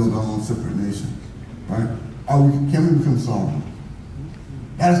can build our own separate nation, right? Can we become sovereign?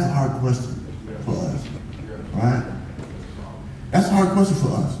 That is the hard question for us, right? That's a hard question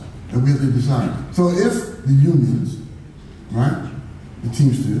for us that we have to decide. So if the unions, right, the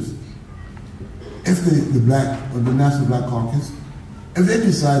Teamsters, if the National Black Caucus, if they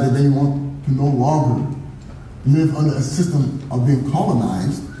decide that they want to no longer live under a system of being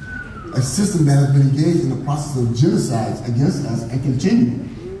colonized, a system that has been engaged in the process of genocides against us and continue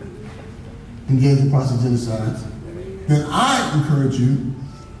engage in the process of genocides, then I encourage you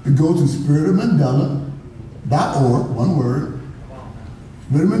to go to spiritofmandela.org, one word,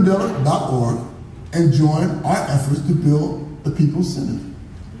 spiritofmandela.org, and join our efforts to build the People's Senate.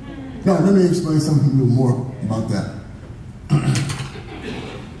 Now, let me explain something a little more about that.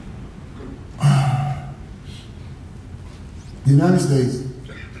 The United States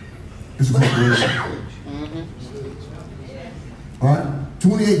is a corporation. All right?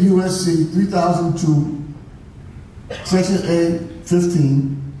 28 U.S.C. 3002, Section A,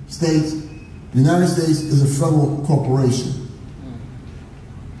 15 states the United States is a federal corporation.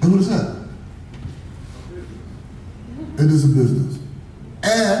 And what is that? It is a business.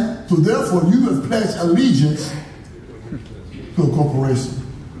 And so therefore you have pledged allegiance to a corporation.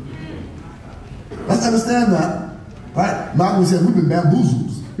 Let's understand that. Right? Malcolm said we've been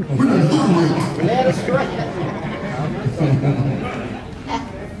bamboozled. We've been hoodwinked. Led astray.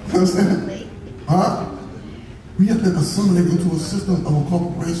 You understand? Huh? We have been assimilated into a system of a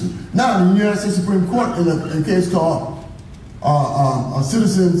corporation. Now, the United States Supreme Court, in a case called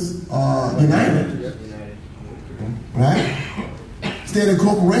Citizens United, right? Stated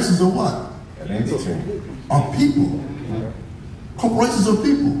corporations are what? Are people. Corporations are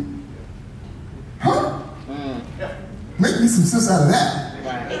people. Huh? Make me some sense out of that.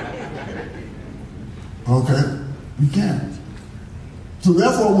 Okay? You can't. So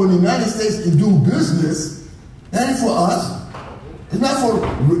therefore, when the United States is doing business, that ain't for us. It's not for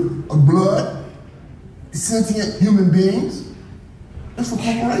blood, sentient human beings. It's for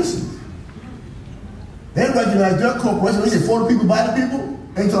corporations. They recognize their corporation. They say for the people, by the people.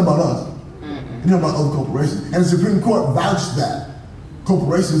 They ain't talking about us. They're talking about other corporations. And the Supreme Court vouched that.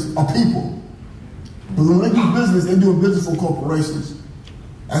 Corporations are people. But when they do business, they're doing business for corporations.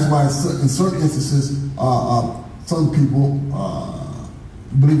 That's why in certain instances, some people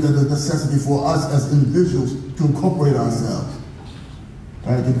believe that there's necessity for us as individuals to incorporate ourselves.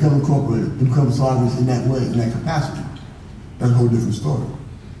 Right? To become incorporated, to become sovereign in that way, in that capacity. That's a whole different story.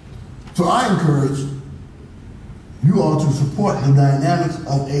 So I encourage you all to support the dynamics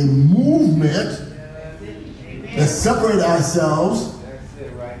of a movement that separates ourselves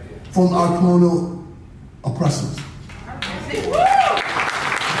from our colonial oppressors.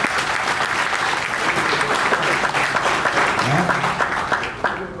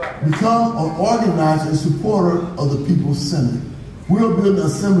 Become an organizer and supporter of the People's Senate. We are building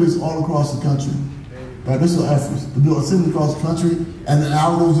assemblies all across the country. Right? This is our efforts to build assemblies across the country, and then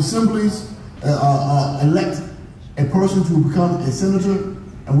out of those assemblies, elect a person to become a senator,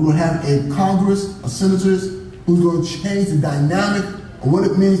 and we will have a Congress of senators who who's going to change the dynamic of what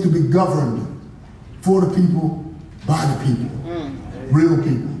it means to be governed for the people, by the people. Real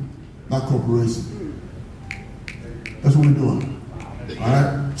people, not corporations. That's what we're doing. All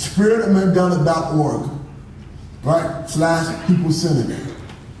right? spiritofmandela.org, right? /People Senate.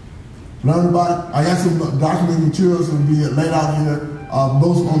 Learn about it. I got some documented materials that will be laid out here,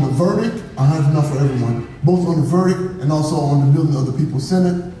 both on the verdict. I have enough for everyone. Both on the verdict and also on the building of the People's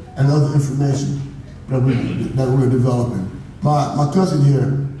Senate and other information that we're developing. My cousin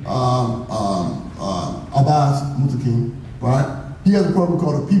here, Abbas Muntaqim, right? He has a program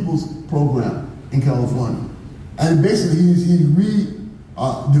called the People's Program in California. And basically he's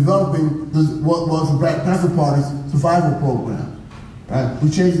developing what was the Black Panther Party's survival program. Right? We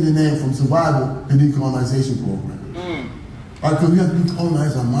changed the name from survival to decolonization program. Right? Because we have to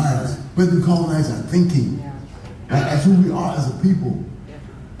decolonize our minds. We have to decolonize our thinking. Right? That's who we are as a people.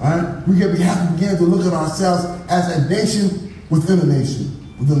 Right? We have to begin to look at ourselves as a nation within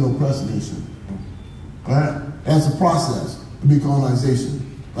an oppressed nation. Right? That's a process of decolonization.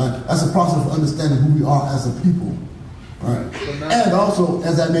 Right? That's a process of understanding who we are as a people. Right? And also,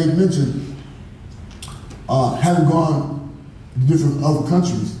 as I made mention, having gone to different other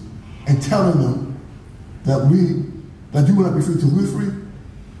countries and telling them that you will not be free till we're free.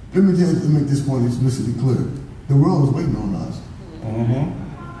 Let me make this point explicitly clear. The world is waiting on us.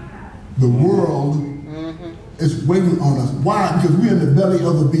 The world is waiting on us. Why? Because we're in the belly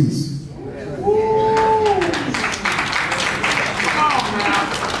of the beast.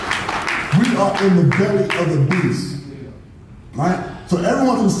 We are in the belly of the beast. Right? So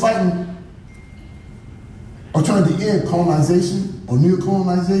everyone who's fighting or trying to end colonization or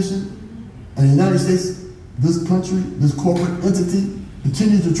neocolonization, and the United States, this country, this corporate entity,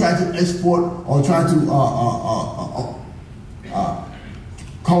 continues to try to export or try to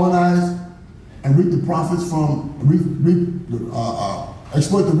colonize and reap the profits from,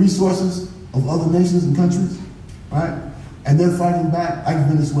 exploit the resources of other nations and countries, right? And they're fighting back like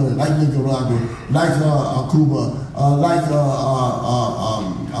Venezuela, like Nicaragua, like Cuba, like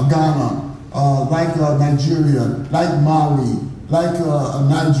Ghana, like Nigeria, like Mali, like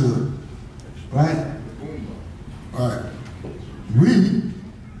Niger, right? Right. We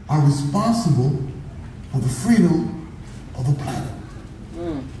are responsible for the freedom of the planet.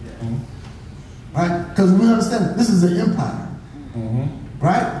 Right? Because we understand this is an empire.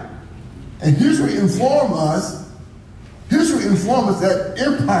 Right? And history informs us that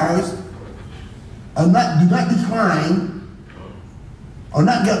empires do not decline or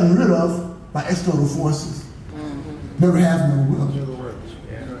not gotten rid of by external forces. Never have, never will.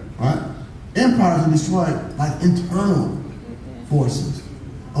 Right? Empires are destroyed by internal forces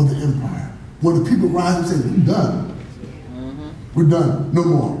of the empire. When the people rise and say, we're done. We're done. No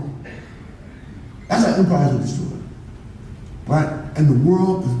more. That's how empires are destroyed. Right? And the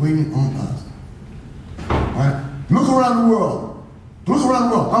world is waiting on us. Right? Look around the world. Look around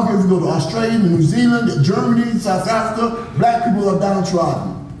the world. I don't care if you go to Australia, New Zealand, Germany, South Africa, black people are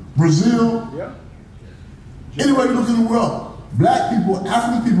downtrodden. Brazil. Anywhere you look in the world, black people,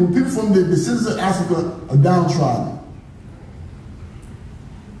 African people, people from the descendants of Africa are downtrodden.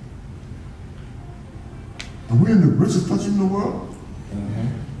 And we're in the richest country in the world.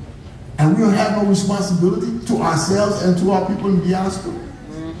 And we don't have no responsibility to ourselves and to our people in the diaspora.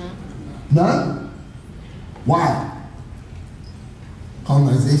 None. Why?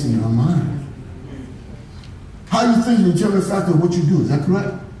 Colonization in our mind. How you think is the determining factor of what you do. Is that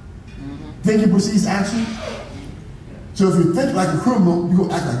correct? Thinking precedes action. So if you think like a criminal, you go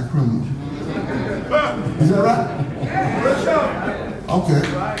act like a criminal. Is that right? Okay.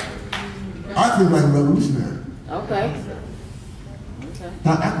 I think like a revolutionary. Okay.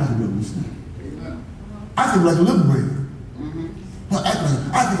 Not act like a revolutionary. I think like a liberator. Not act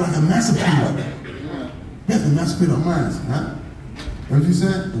like, I think like a emancipator. We have to emancipate our minds, huh? What you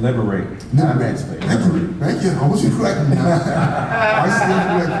said? Liberate. Emancipate. Thank you. I wish you correct me now. I still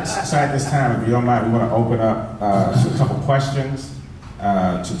correct. So at this time, if you don't mind, we want to open up to a couple questions,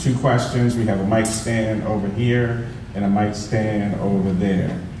 to 2 questions. We have a mic stand over here and a mic stand over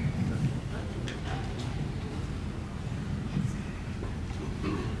there.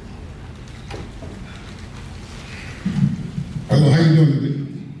 Hello, how you doing today?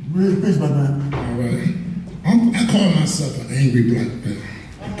 Really peace, my man. All right. I call myself an angry black man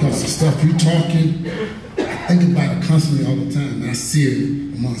because the stuff you talking, I think about it constantly all the time. And I see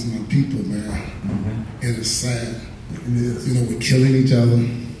it amongst my people, man. And it's sad. You know, we're killing each other.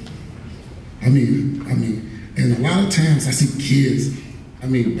 I mean, and a lot of times I see kids,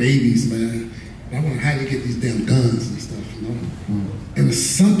 babies, man. I wonder how they get these damn guns and stuff, you know? And there's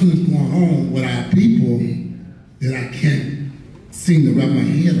something going on with our people that I can't seem to wrap my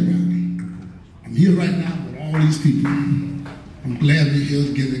head around. I'm here right now with all these people. I'm glad we're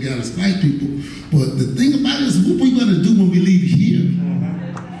here getting together as white people. But the thing about it is, what are we going to do when we leave here?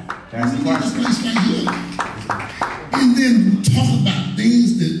 That's the We leave this question. place right here. And then talk about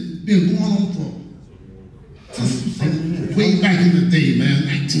things that been going on for since way back in the day, man,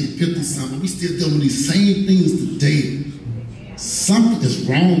 1950 something. We still doing these same things today. Something is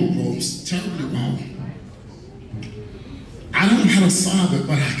wrong, bro. It's terribly wrong. I don't know how to solve it,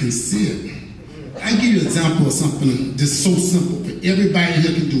 but I can see it. I'll give you an example of something that's so simple for everybody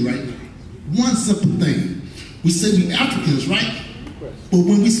here can do right now. One simple thing. We say we Africans, right? But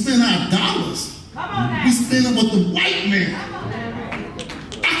when we spend our dollars, we spend them with the white man.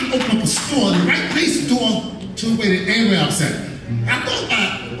 I can open up a store, the right place door to where the Arabs at. I thought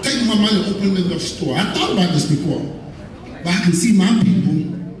about taking my money and opening the store. I thought about this before. But I can see my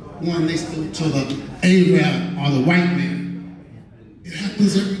people going next to the Arab or the white man. It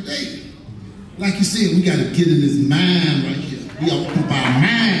happens every day. Like you said, we got to get in this mind right here. We got to open up our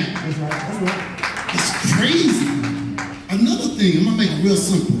mind. That's right. That's right. It's crazy. Another thing, I'm going to make it real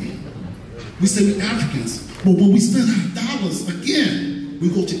simple. We say we're Africans, but when we spend our dollars, again, we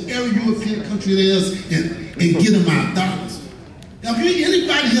go to every European country there is and get them our dollars. Now, if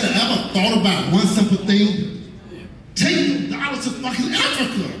anybody here ever thought about one simple thing, take your dollars to fucking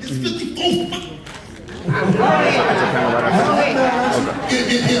Africa. It's 54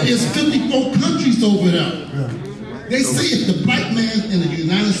 It's 54 countries over there. They say if the black man in the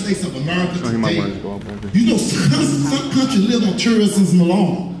United States of America today, you know, some countries live on tourism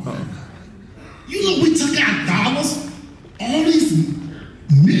alone. You know, we took our dollars, all these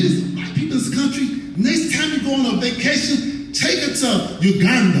millions of black people in this country, next time you go on a vacation, take it to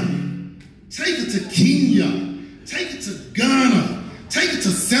Uganda, take it to Kenya, take it to Ghana, take it to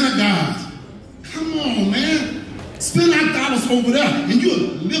Senegal. Come on, man. Spend our dollars over there, and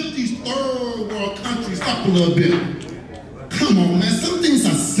you'll lift these third world countries up a little bit. Come on, man. Some things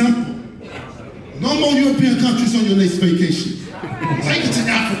are simple. No more European countries on your next vacation. Take it to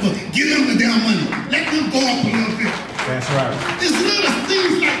Africa. Give them the damn money. Let them go up a little bit. That's right. There's little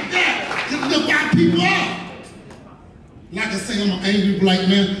things like that that lift our people up. Like I say, I'm an angry black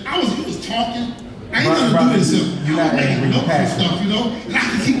man. You was talking. I ain't gonna do this here. You're not angry, you're passionate. Stuff, you know? And I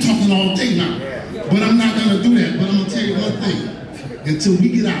can keep talking all day now. But I'm not gonna do that. But I'm gonna tell you one thing. Until we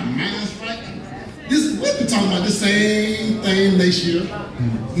get our minds right, we've been talking about the same thing next year.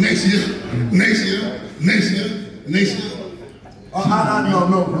 Next year.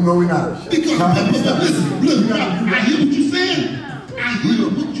 No, we're not. Because, listen, look, I hear what you're saying. And I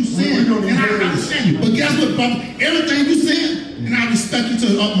understand you. But guess what, brother? Everything you're saying, and I respect you to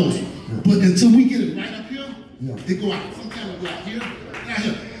the utmost. But until we get it right up here, they go out. Sometimes we go out here, out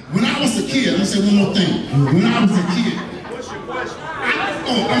here. When I was a kid, let me say one more thing. When I was a kid, What's your question?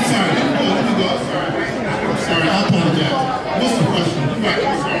 I'm sorry. Let me go. I'm sorry. I apologize. What's the question? Right.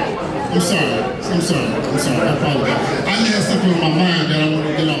 I'm sorry. I apologize. I had something on my mind that I want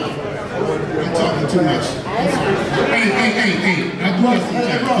to get off. I'm talking too much. I'm sorry. Hey. I do that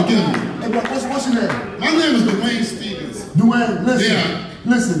sometimes. Forgive me. Hey, bro, what's your name? My name is Dwayne Stevens. Dwayne, listen. Yeah.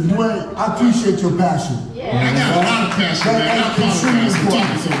 Listen, Dwayne, I appreciate your passion. I got a lot of passion, man. I apologize for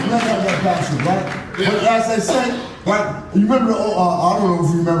talking so much. You have that passion, right? Yeah. But as they say, right, you remember, I don't know if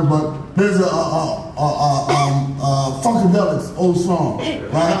you remember, but there's a Funkadelics old song,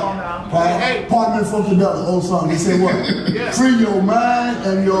 right? Parliament Funkadelics old song. They say what? Free your mind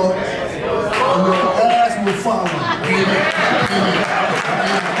and your ass will follow. You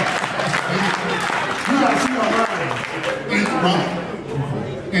gotta see your mind. Thank you, brother.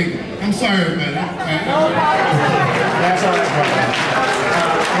 Thank you. I'm sorry about that. That's all right, brother.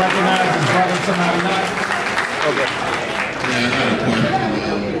 Recognize his brother tonight. Yeah, I got a question.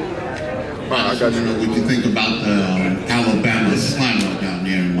 I got you know what you think about the Alabama slammer down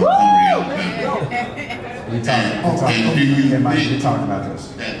there in Montgomery, Alabama. We talking about this.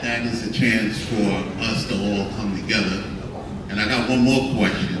 That is a chance for us to all come together. And I got one more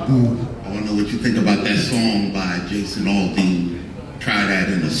question. I want to know what you think about that song by Jason Aldean, Try That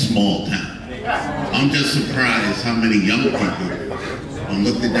in a Small Town. I'm just surprised how many young people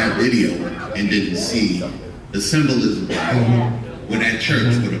looked at that video and didn't see the symbolism where that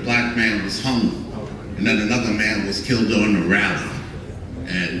church where the black man was hung and then another man was killed during the rally.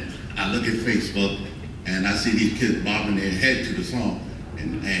 And I look at Facebook and I see these kids bobbing their head to the song.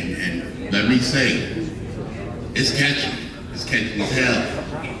 And let me say, it's catchy. It's catchy as hell.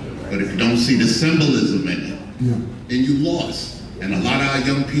 But if you don't see the symbolism in it, then you lost. And a lot of our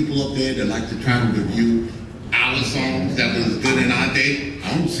young people up there that like to try to review our songs that was good in our day,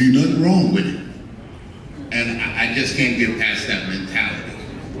 I don't see nothing wrong with it. And I I just can't get past that mentality.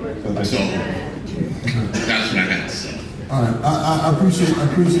 So that's what I got to say. All right, I appreciate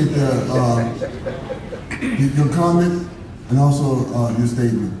your comment and also your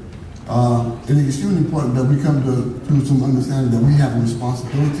statement. It is extremely important that we come to some understanding that we have a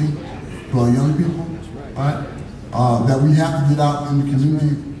responsibility to our young people, right? That we have to get out in the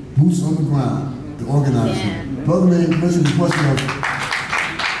community, boots on the ground, to organize. Brother made mention the question of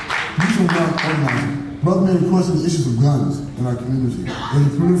boots on the ground organizing. Brother made a question of the issues of guns in our community. There's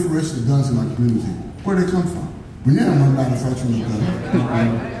a proliferation of guns in our community. Where do they come from? We didn't run manufacturing of guns.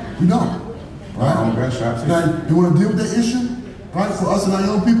 We don't. Right? Now, you want to deal with that issue? Right? For us and our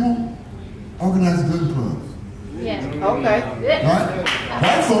young people, organize gun clubs. Yeah. Okay. Right?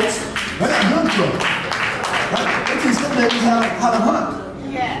 White folks, they got gun clubs. Right? They teach them babies how to hunt.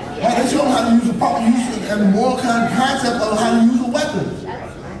 Yeah. Right? They show them how to use the proper use and the moral concept of how to use a weapon.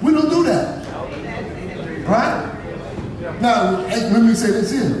 We don't do that. Right? Now, let me say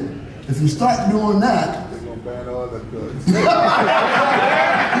this here. If you start doing that, Ban all the goods.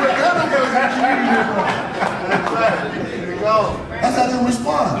 that's how they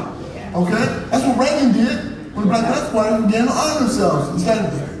respond. Okay? That's what Reagan did when the Black Panther Party began to arm themselves instead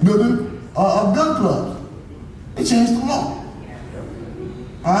of building gun clubs. They changed the law.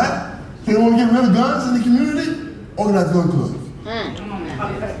 Alright? So you want to get rid of guns in the community? Organize gun clubs.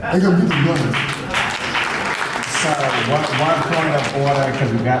 They're going to get the guns. So one point of order,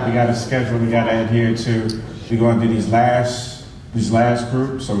 because we got a schedule we got to adhere to. We're going to do these last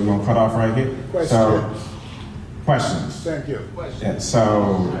groups, so we're going to cut off right here. So, questions. Thank you. Yeah,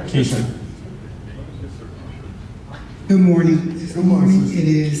 so, Keisha. Good morning. Good morning. It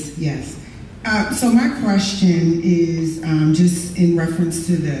is, yes. So my question is just in reference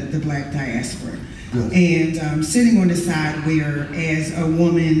to the Black diaspora. Yes. And sitting on the side where, as a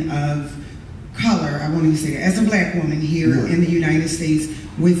woman of color, I won't even say that, as a Black woman here in the United States,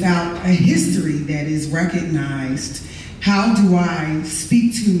 without a history that is recognized, how do I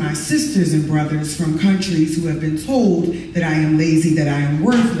speak to my sisters and brothers from countries who have been told that I am lazy, that I am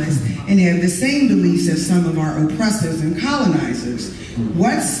worthless, and have the same beliefs as some of our oppressors and colonizers?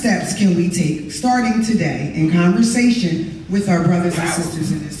 What steps can we take, starting today, in conversation with our brothers and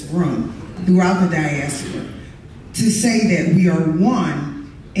sisters in this room, throughout the diaspora, to say that we are one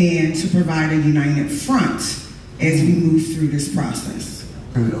and to provide a united front as we move through this process?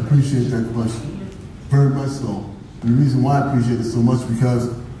 I appreciate that question. Very much so. And the reason why I appreciate it so much because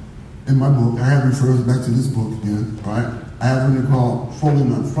in my book, I have referred back to this book again, right? I have what they call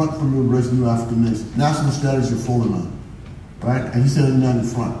FOLINA, Front for the Liberation of New African Nation, National Strategy of FOLINA, right? And you said a united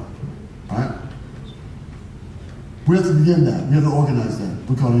front, right? We have to begin that. We have to organize that.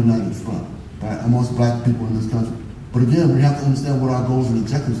 We call it a united front, right? Amongst Black people in this country. But again, we have to understand what our goals and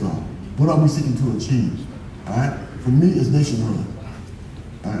objectives are. What are we seeking to achieve, all right? For me, it's nationhood.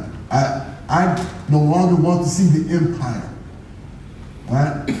 I no longer want to see the empire.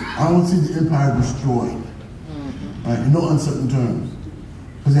 Right? I want to see the empire destroyed. Right? In no uncertain terms.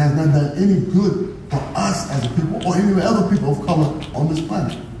 Because it has not done any good for us as a people or any other people of color on this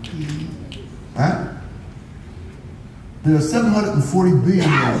planet. Right? There are 740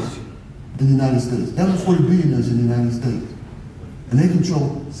 billionaires in the United States. 740 billionaires in the United States. And they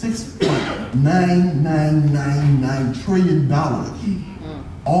control $6.9999 trillion.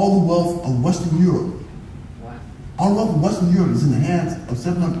 All the wealth of Western Europe. All the wealth of Western Europe is in the hands of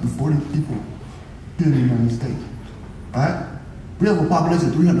 740 people here in the United States. Right? We have a population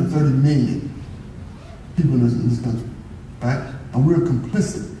of 330 million people in this country. Right? And we're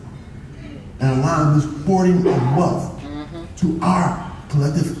complicit in allowing this hoarding of wealth to our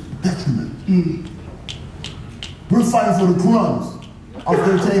collective detriment. We're fighting for the crumbs off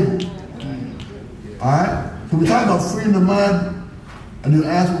their table. Alright? So we talk about freeing the mind and your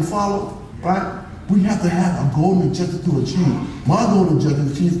ass will follow, right? We have to have a golden objective to achieve. My golden objective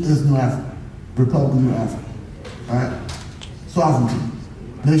to achieve is New Africa, Republic of New Africa, right? Sovereignty,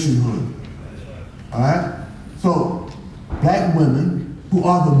 nationhood, all right? So, Black women who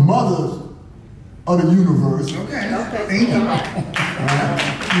are the mothers of the universe. Okay. Thank you. Right?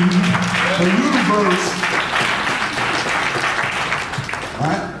 The universe,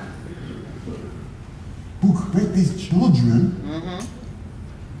 right? Who create these children.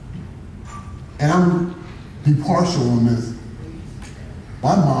 And I'm going to be partial on this.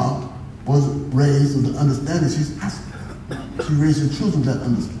 My mom was raised with the understanding she's African. She raised her children with that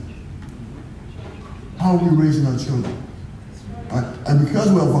understanding. How are we raising our children? Right? And because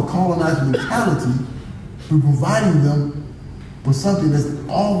we have a colonized mentality, we're providing them with something that's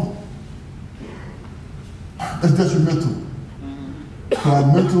detrimental to our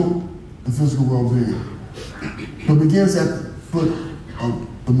mental and physical well-being. So So it begins at the foot of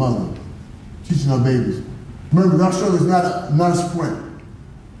the mother, teaching our babies. Remember, our struggle is not a sprint.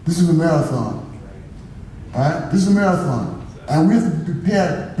 This is a marathon. All right? This is a marathon. And we have to be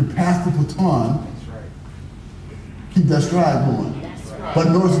prepared to pass the baton, keep that stride going. But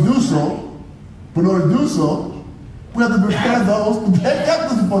in order to do so, we have to prepare those to pick up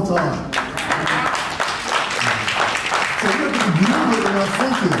the baton. So we have to be deliberate in our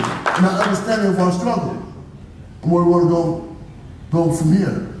thinking and our understanding of our struggle and where we want to go from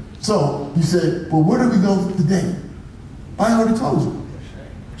here. So you say, well, where do we go today? I already told you.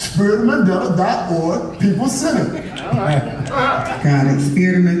 spiritofmandela.org, people-centered. Got it.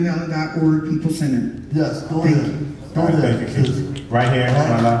 spiritofmandela.org, people-centered. Yes, go ahead. Go ahead. Right here,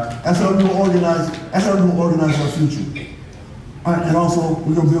 my left. That's how we're going to organize. That's how we're going to organize our future. All right, and also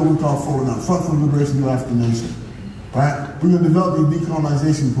we're going to build what we call Front for the Liberation of the African Nation. Right? We're going to develop a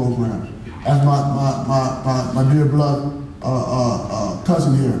decolonization program. As my dear blood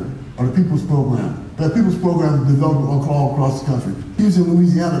cousin here, or the People's Program. That People's Program is developed all across the country. He was in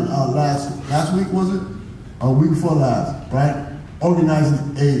Louisiana last week, was it? A week before last, right?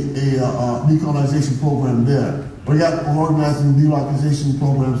 Organizing a decolonization program there. We're organizing delocalization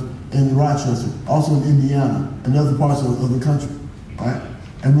programs in Rochester, also in Indiana, and other parts of the country, right?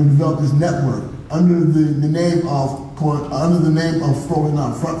 And we developed this network under the name of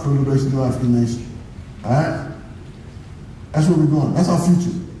Front for the Liberation of the African Nation, all right? That's where we're going. That's our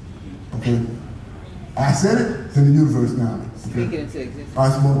future, okay? I said it, it's in the universe now. Okay? Speak it into existence.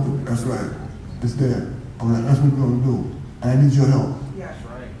 That's right. It's there. Okay, that's what we're going to do. And I need your help. Yes,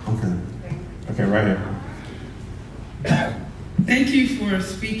 right. Okay. Okay, right here. Thank you for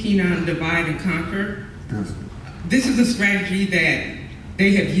speaking on divide and conquer. Yes. This is a strategy that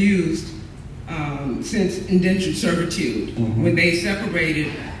they have used since indentured servitude, when they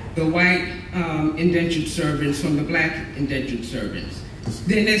separated the white indentured servants from the black indentured servants.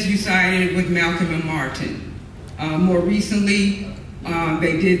 Then, as you cited with Malcolm and Martin, more recently,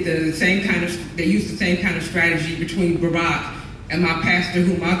 they did the same kind of. They used the same kind of strategy between Barack and my pastor,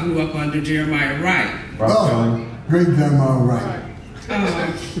 whom I grew up under, Jeremiah Wright. Great Jeremiah Wright.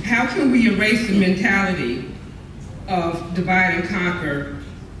 How can we erase the mentality of divide and conquer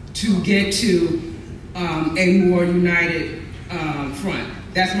to get to a more united front?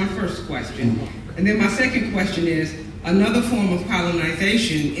 That's my first question. And then my second question is, another form of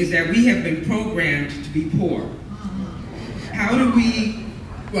colonization is that we have been programmed to be poor. How do we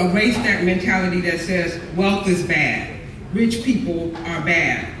erase that mentality that says wealth is bad, rich people are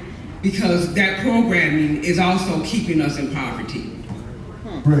bad, because that programming is also keeping us in poverty?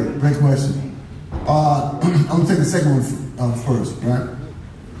 Great question. I'm going to take the second one first, right?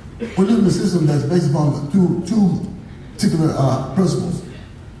 We live in a system that's based upon two particular principles,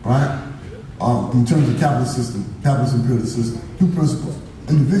 right? In terms of capitalist imperialist system, two principles: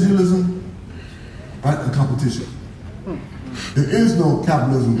 individualism, right, and competition. There is no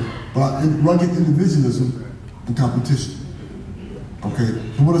capitalism, but rugged individualism and competition. Okay,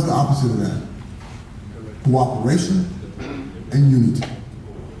 so what is the opposite of that? Cooperation and unity.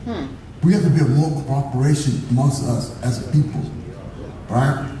 We have to build more cooperation amongst us as a people,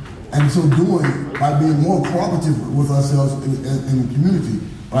 right? And so doing, by being more cooperative with ourselves in the community,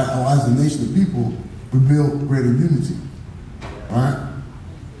 right, or as a nation of people, we build greater unity, right?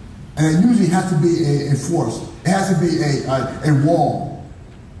 And it usually has to be a force. It has to be a wall,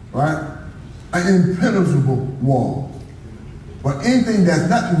 right? An impenetrable wall. But anything that's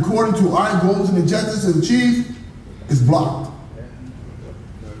not according to our goals and objectives to achieve is blocked.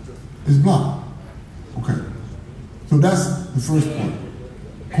 It's blocked. Okay. So that's the first point.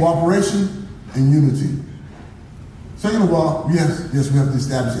 Cooperation and unity. Second of all, yes, we have to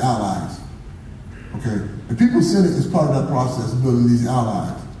establish allies. Okay. The People's Senate is part of that process of building these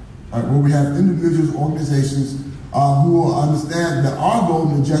allies. Right, where we have individuals, organizations who will understand that our goal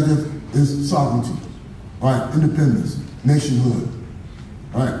and objective is sovereignty, right? Independence, nationhood,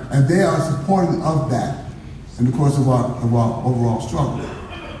 right? And they are supporting of that in the course of our overall struggle,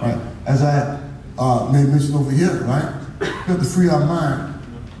 right? As I made mention over here, right? We have to free our mind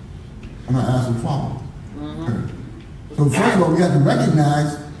and our ass will follow. Okay. So first of all, we have to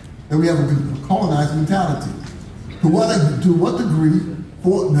recognize that we have a colonized mentality. To what degree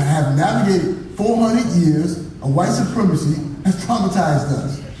to have navigated 400 years of white supremacy has traumatized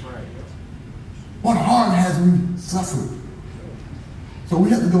us? What harm has we suffered? So we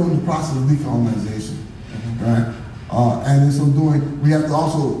have to go in the process of decolonization, right? And in so doing, we have to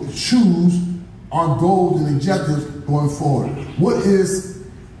also choose our goals and objectives going forward.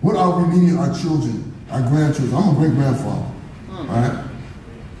 What are we leading our children, our grandchildren? I'm a great-grandfather, right?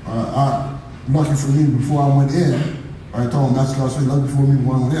 lucky for me, before I went in, I told him that's lucky for me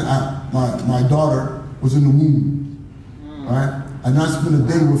before I went in. My daughter was in the womb, right? I did not spend a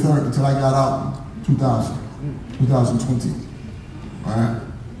day with her until I got out in 2020, all right?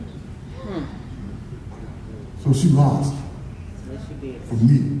 So she lost for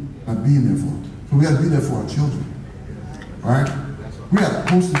me, not being there for her. So we got to be there for our children, all right? We got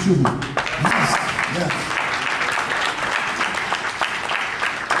to host the children. Yes, yes.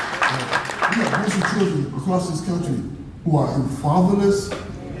 We have host the children across this country who are in fatherless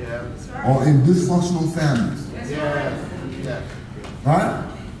or in dysfunctional families. Right?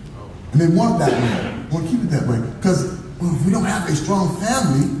 And they want that way. We want to keep it that way. Because if we don't have a strong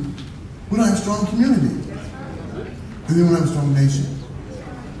family, we don't have a strong community. And we don't have a strong nation.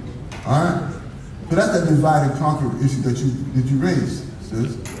 All right? So that's that divide and conquer issue that you raised,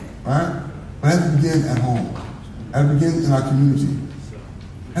 sis. All right? But it has to begin at home. It has to begin in our community.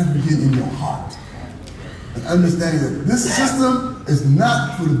 It has to begin in your heart. And understanding that this system is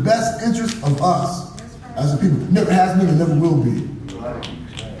not for the best interest of us as a people. Never has been and never will be.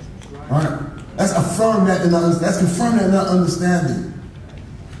 All right? Let's affirm that in our, let's confirm that in our understanding.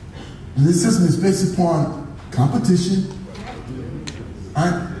 And this system is based upon competition, all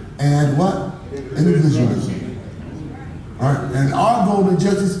right? And what? Individualism. All right? And our goal and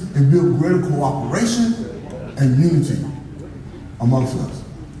objectives is build greater cooperation and unity amongst us.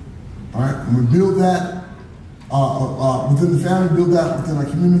 All right? And we build that within the family, build that within our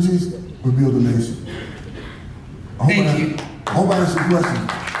communities, we build a nation. Thank you. I hope I answered your question.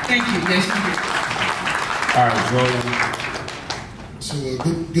 Thank you. Yes, you did. All right, Julian. So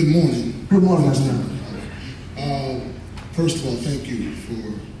good morning. Good morning, my friend. First of all, thank you for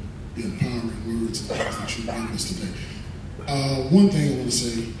the empowering words that you gave us today. One thing I want to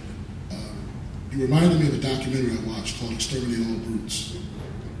say, you reminded me of a documentary I watched called Exterminate All Brutes.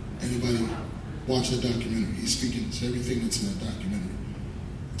 Anybody watch that documentary? He's speaking to everything that's in that documentary.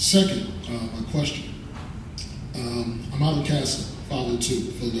 Second, my question. I'm out of CASA,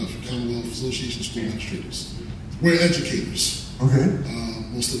 502, Philadelphia, Commonwealth Association of School Administrators. We're educators. Okay.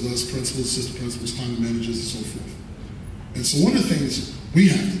 Most of us, principals, assistant principals, climate managers, and so forth. And so one of the things we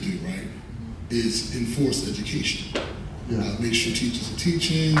have to do, right, is enforce education. Yeah. Make sure teachers are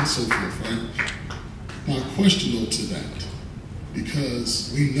teaching, and so forth, right? My question, though, to that,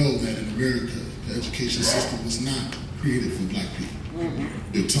 because we know that in America, the education system was not created for black people.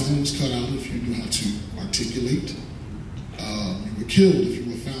 Your tongue was cut out if you knew how to articulate. You were killed if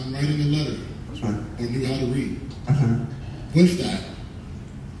you were found writing a letter or knew how to read. With that,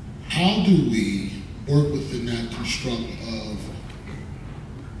 how do we work within that construct of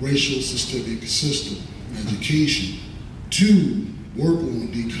racial systemic system and education to work on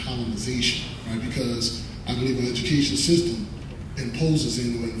decolonization, right? Because I believe our education system imposes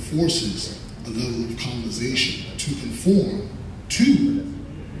and enforces a level of colonization to conform to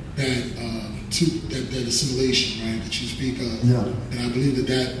that assimilation, right, that you speak of. Yeah. And I believe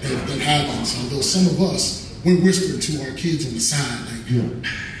that happens. Although some of us, we're whispering to our kids on the side, like,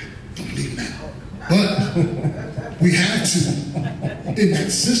 don't believe in that. But we have to, in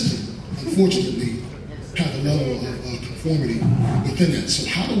that system, unfortunately, have a level of conformity within that. So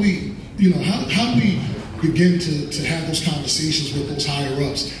how do we, how do we begin to have those conversations with those higher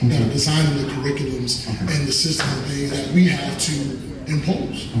ups that are designing the curriculums and the system and things that we have to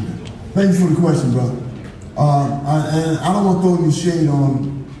impose? Thank you for the question, brother. And I don't want to throw any shade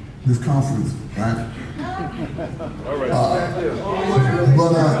on this conference, right?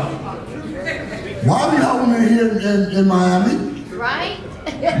 But why be holding it here in Miami? Right?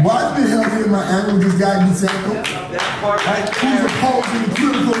 Why be held here in Miami with this guy Giuseppe, right? Who's opposing the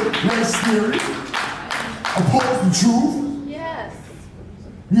critical race theory, opposed the truth? Yes.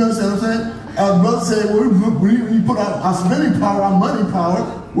 You understand what I'm saying? Our brother said, well, when you put our spending power, our money power,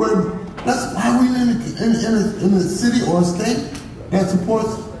 that's why we in a city or a state that supports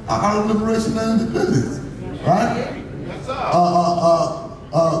our liberation and independence, right?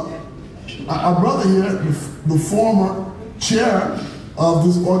 Our brother here, the former chair of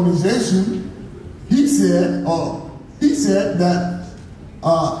this organization, he said that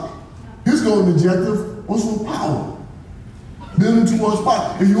his golden objective was for power, building towards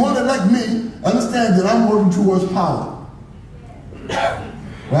power. If you want to elect me, understand that I'm working towards power.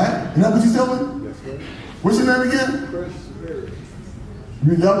 Right? Isn't that what you tell me? Yes, sir. What's your name again? Chris.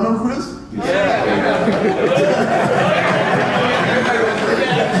 Y'all know Chris? Yeah.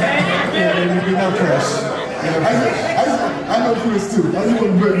 You know Chris. I know Chris too. I just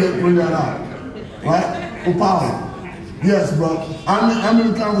want to bring that out. Right? For power. Yes, bro. I'm in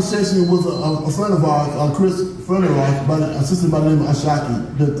a conversation with a friend of ours, Chris, friend of ours, a sister by the name of Ashaki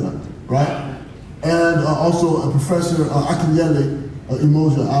Bitta, right? and also a professor, Akinyele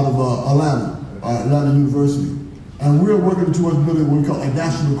Imoja, out of Atlanta University. And we're working towards building what we call a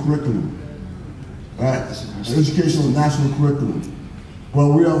national curriculum, right? An educational national curriculum.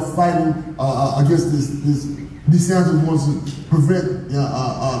 Well, we are fighting against this DeSantis wants to prevent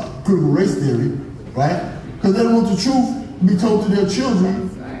critical race theory, right? Because they don't want the truth to be told to their children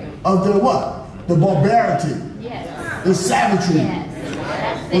of their what? The barbarity, the savagery,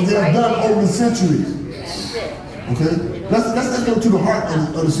 what they have done over the centuries. Okay? Let's go to the heart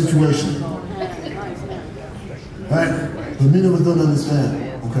of the situation. Right? But many of us don't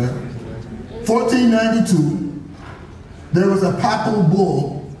understand. Okay? 1492. There was a papal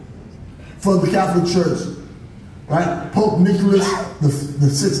bull for the Catholic Church, right? Pope Nicholas the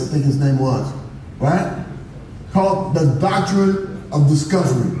Sixth, I think his name was, right? Called the Doctrine of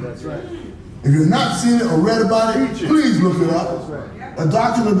Discovery. That's right. If you've not seen it or read about it, please look it up. The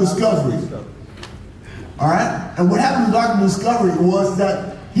Doctrine of Discovery. All right? And what happened to the Doctrine of Discovery was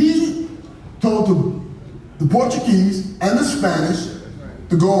that he told the Portuguese and the Spanish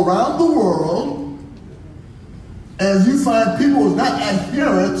to go around the world. As you find people who are not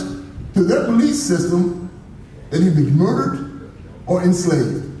adherent to their belief system, that he'd be murdered or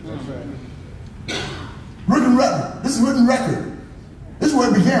enslaved. That's right. Written record. This is written record. This is where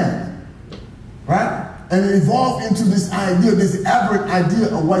it began. Right? And it evolved into this idea, this aberrant idea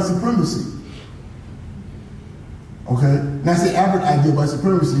of white supremacy. Okay? Now I say aberrant idea of white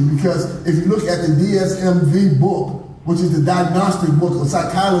supremacy because if you look at the DSM-V book, which is the diagnostic book of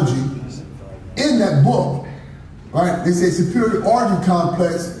psychology, in that book, right? They say superiority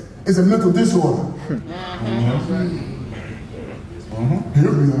complex is a mental disorder.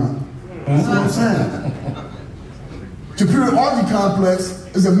 Hear me now. That's what I'm saying. Superiority complex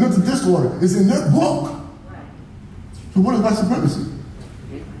is a mental disorder. It's in their book. So what is white supremacy?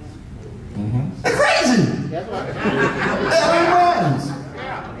 They're crazy. They have their minds.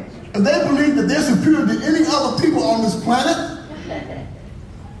 If they believe that they're superior to any other people on this planet,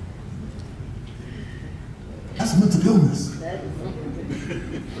 that's mental illness.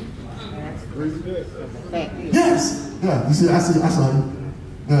 Yes. Yeah, you see, I saw it.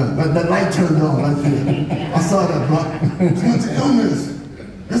 Yeah, that light turned on right there. I saw that, bro. It's mental illness.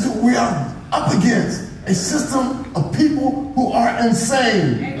 That's what we are up against. A system of people who are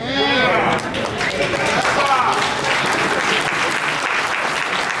insane.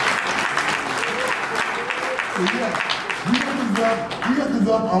 So yeah, we have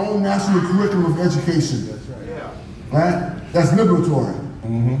developed our own national curriculum of education. Right? That's liberatory.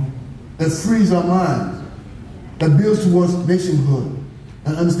 That frees our minds. That builds towards nationhood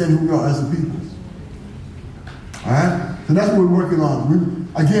and understanding who we are as a people. All right? So that's what we're working on.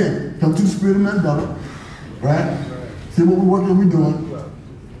 Again, come to the Spirit of Mandela. Right? See what we're working, we're doing.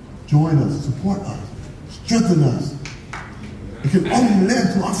 Join us, support us, strengthen us. It can only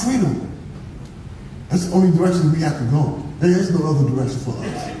lead to our freedom. That's the only direction we have to go. There is no other direction for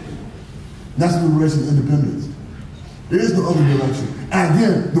us. That's the direction of independence. There is no other direction. And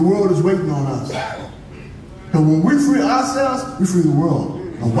again, the world is waiting on us. Because when we free ourselves, we free the world.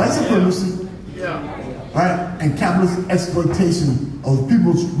 And white supremacy, right, and capitalist exploitation of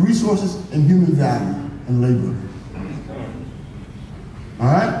people's resources and human value and labor. All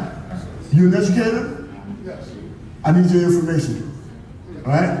right? You an educator? Yes. I need your information.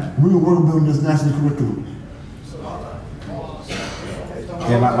 All right? We're going to work on building this national curriculum.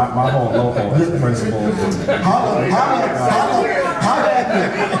 Yeah, my whole local principal. How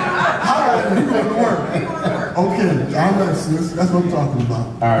you going to work? Okay, that's what I'm talking about.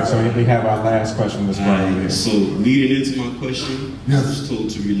 All right, so we have our last question this morning. So leading into my question, yes. I was told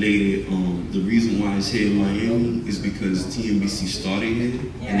to relate it. The reason why it's here in Miami is because TMBC started here,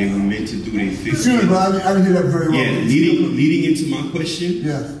 and they were meant to do their 50th. Excuse me, but I didn't hear that very well. Yeah, leading into my question,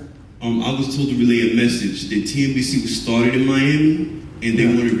 yes. I was told to relay a message that TMBC was started in Miami, and they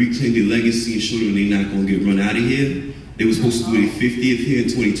want to reclaim their legacy and show them they're not going to get run out of here. They were supposed to do their 50th here in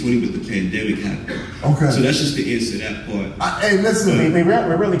 2020, but the pandemic happened. Okay. So that's just the answer to that part. Hey, listen. We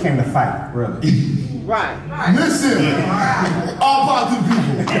really came to fight, really. Right. Listen. All positive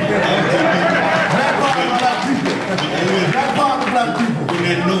people. Black power to black people. On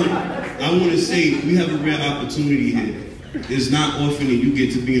that note, I want to say we have a rare opportunity here. It's not often that you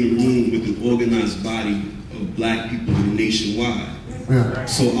get to be in a room with an organized body of black people nationwide. Yeah.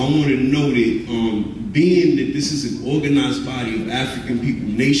 So I want to know that being that this is an organized body of African people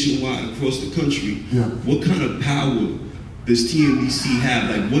nationwide across the country, what kind of power does TMBC have?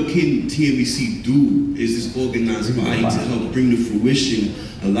 Like, what can TMBC do as this organized body to help bring to fruition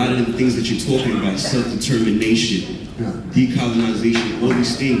a lot of the things that you're talking about, self-determination, decolonization, all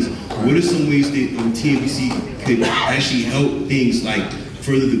these things. What are some ways that TMBC could actually help things like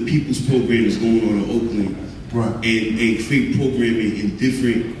further the People's Program that's going on in Oakland, and create programming in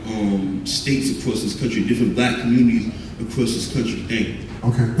different states across this country, different black communities across this country? Thank you.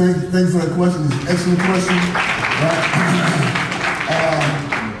 Okay, thank you for that question. It's an excellent question.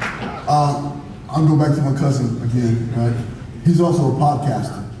 I'll go back to my cousin again. Right? He's also a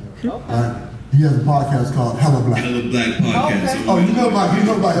podcaster. Right? He has a podcast called Hella Black. Hella Black podcast. Okay. Oh, you know about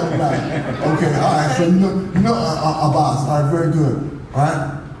Hella Black. Okay, all right. So you know Abbas. All right, very good. All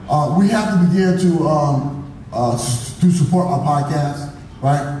right. We have to begin to support our podcast,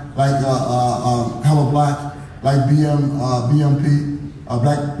 right? Like Hella Black, like BMP,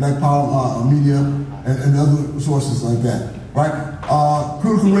 Black Power Media, and other sources like that, right?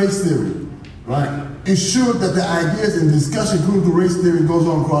 Critical race theory, right? Ensure that the ideas and discussion of critical race theory goes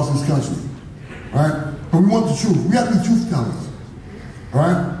on across this country, right? But we want the truth. We have to be truth tellers,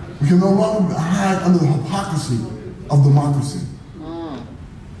 right? We can no longer hide under the hypocrisy of democracy.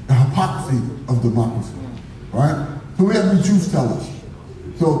 The hypocrisy of democracy, right? So we have to be truth tellers.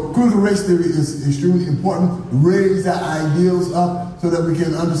 So critical race theory is extremely important. Raise our ideals up so that we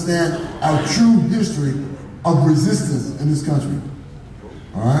can understand our true history of resistance in this country.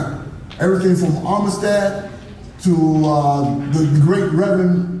 All right? Everything from Armistead to the great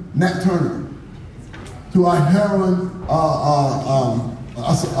Reverend Nat Turner, to our heroine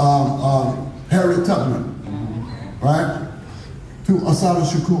Harriet Tubman, right? To Assata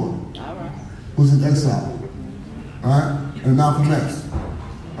Shakur, who's in exile, right? And Malcolm X,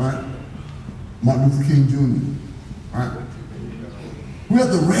 right? Martin Luther King Jr., right? We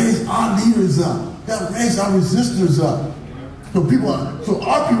have to raise our leaders up. We have to raise our resistors up. So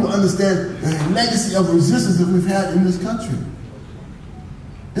our people understand the legacy of resistance that we've had in this country.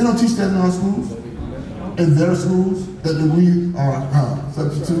 They don't teach that in our schools, in their schools, that we are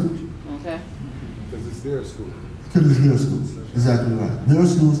subject to. Okay. Because it's their school. Because it's their schools. Exactly right. Their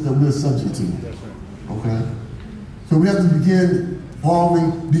schools that we're subject to. Okay? So we have to begin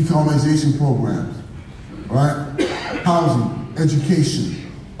evolving decolonization programs, right? Housing,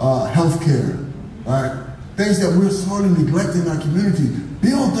 education, healthcare, right? Things that we're sorely neglecting in our community.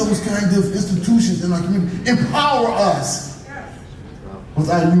 Build those kinds of institutions in our community. Empower us with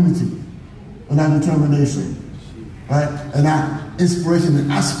our unity and our determination, right? And our inspiration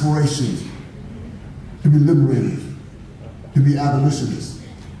and aspirations to be liberators, to be abolitionists.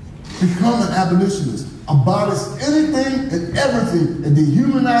 Become an abolitionist. Abolish anything and everything that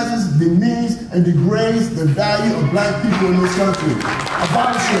dehumanizes, demeans, and degrades the value of black people in this country.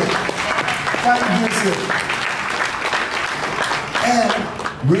 Abolish it. Fight against it. And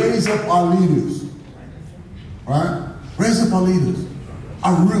raise up our leaders. Right? Raise up our leaders.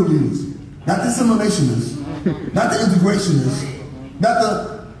 Our real leaders. Not the assimilationists. Not the integrationists. Not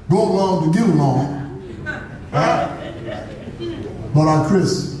the go along to get along. Right? But our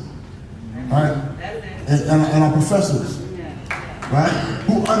Chris. Right? And our professors, right?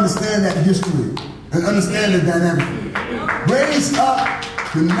 Who understand that history and understand the dynamic. Raise up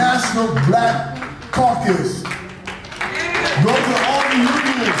the National Black Caucus. Go to all the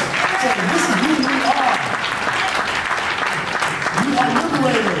unions. Say, this is who we are. We are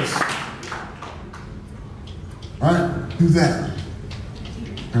liberators. Right? Do that.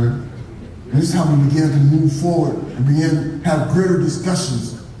 Okay? And this is how we begin to move forward and begin to have greater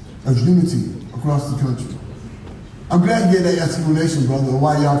discussions of unity across the country. I'm glad you gave that explanation, brother,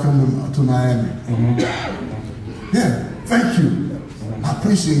 why y'all come to Miami. Yeah, thank you. I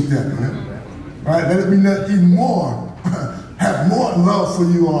appreciate that, man. All right, let me know even more, have more love for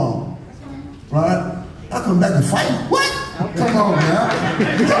you all. Right? I'll come back and fight. What? Come on,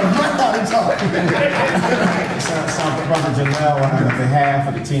 man. You got to talk. So, Brother Jalil, on behalf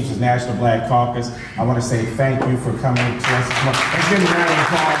of the Teamsters National Black Caucus, I want to say thank you for coming to us. Let's give him a round of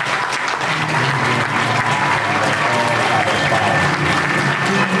applause.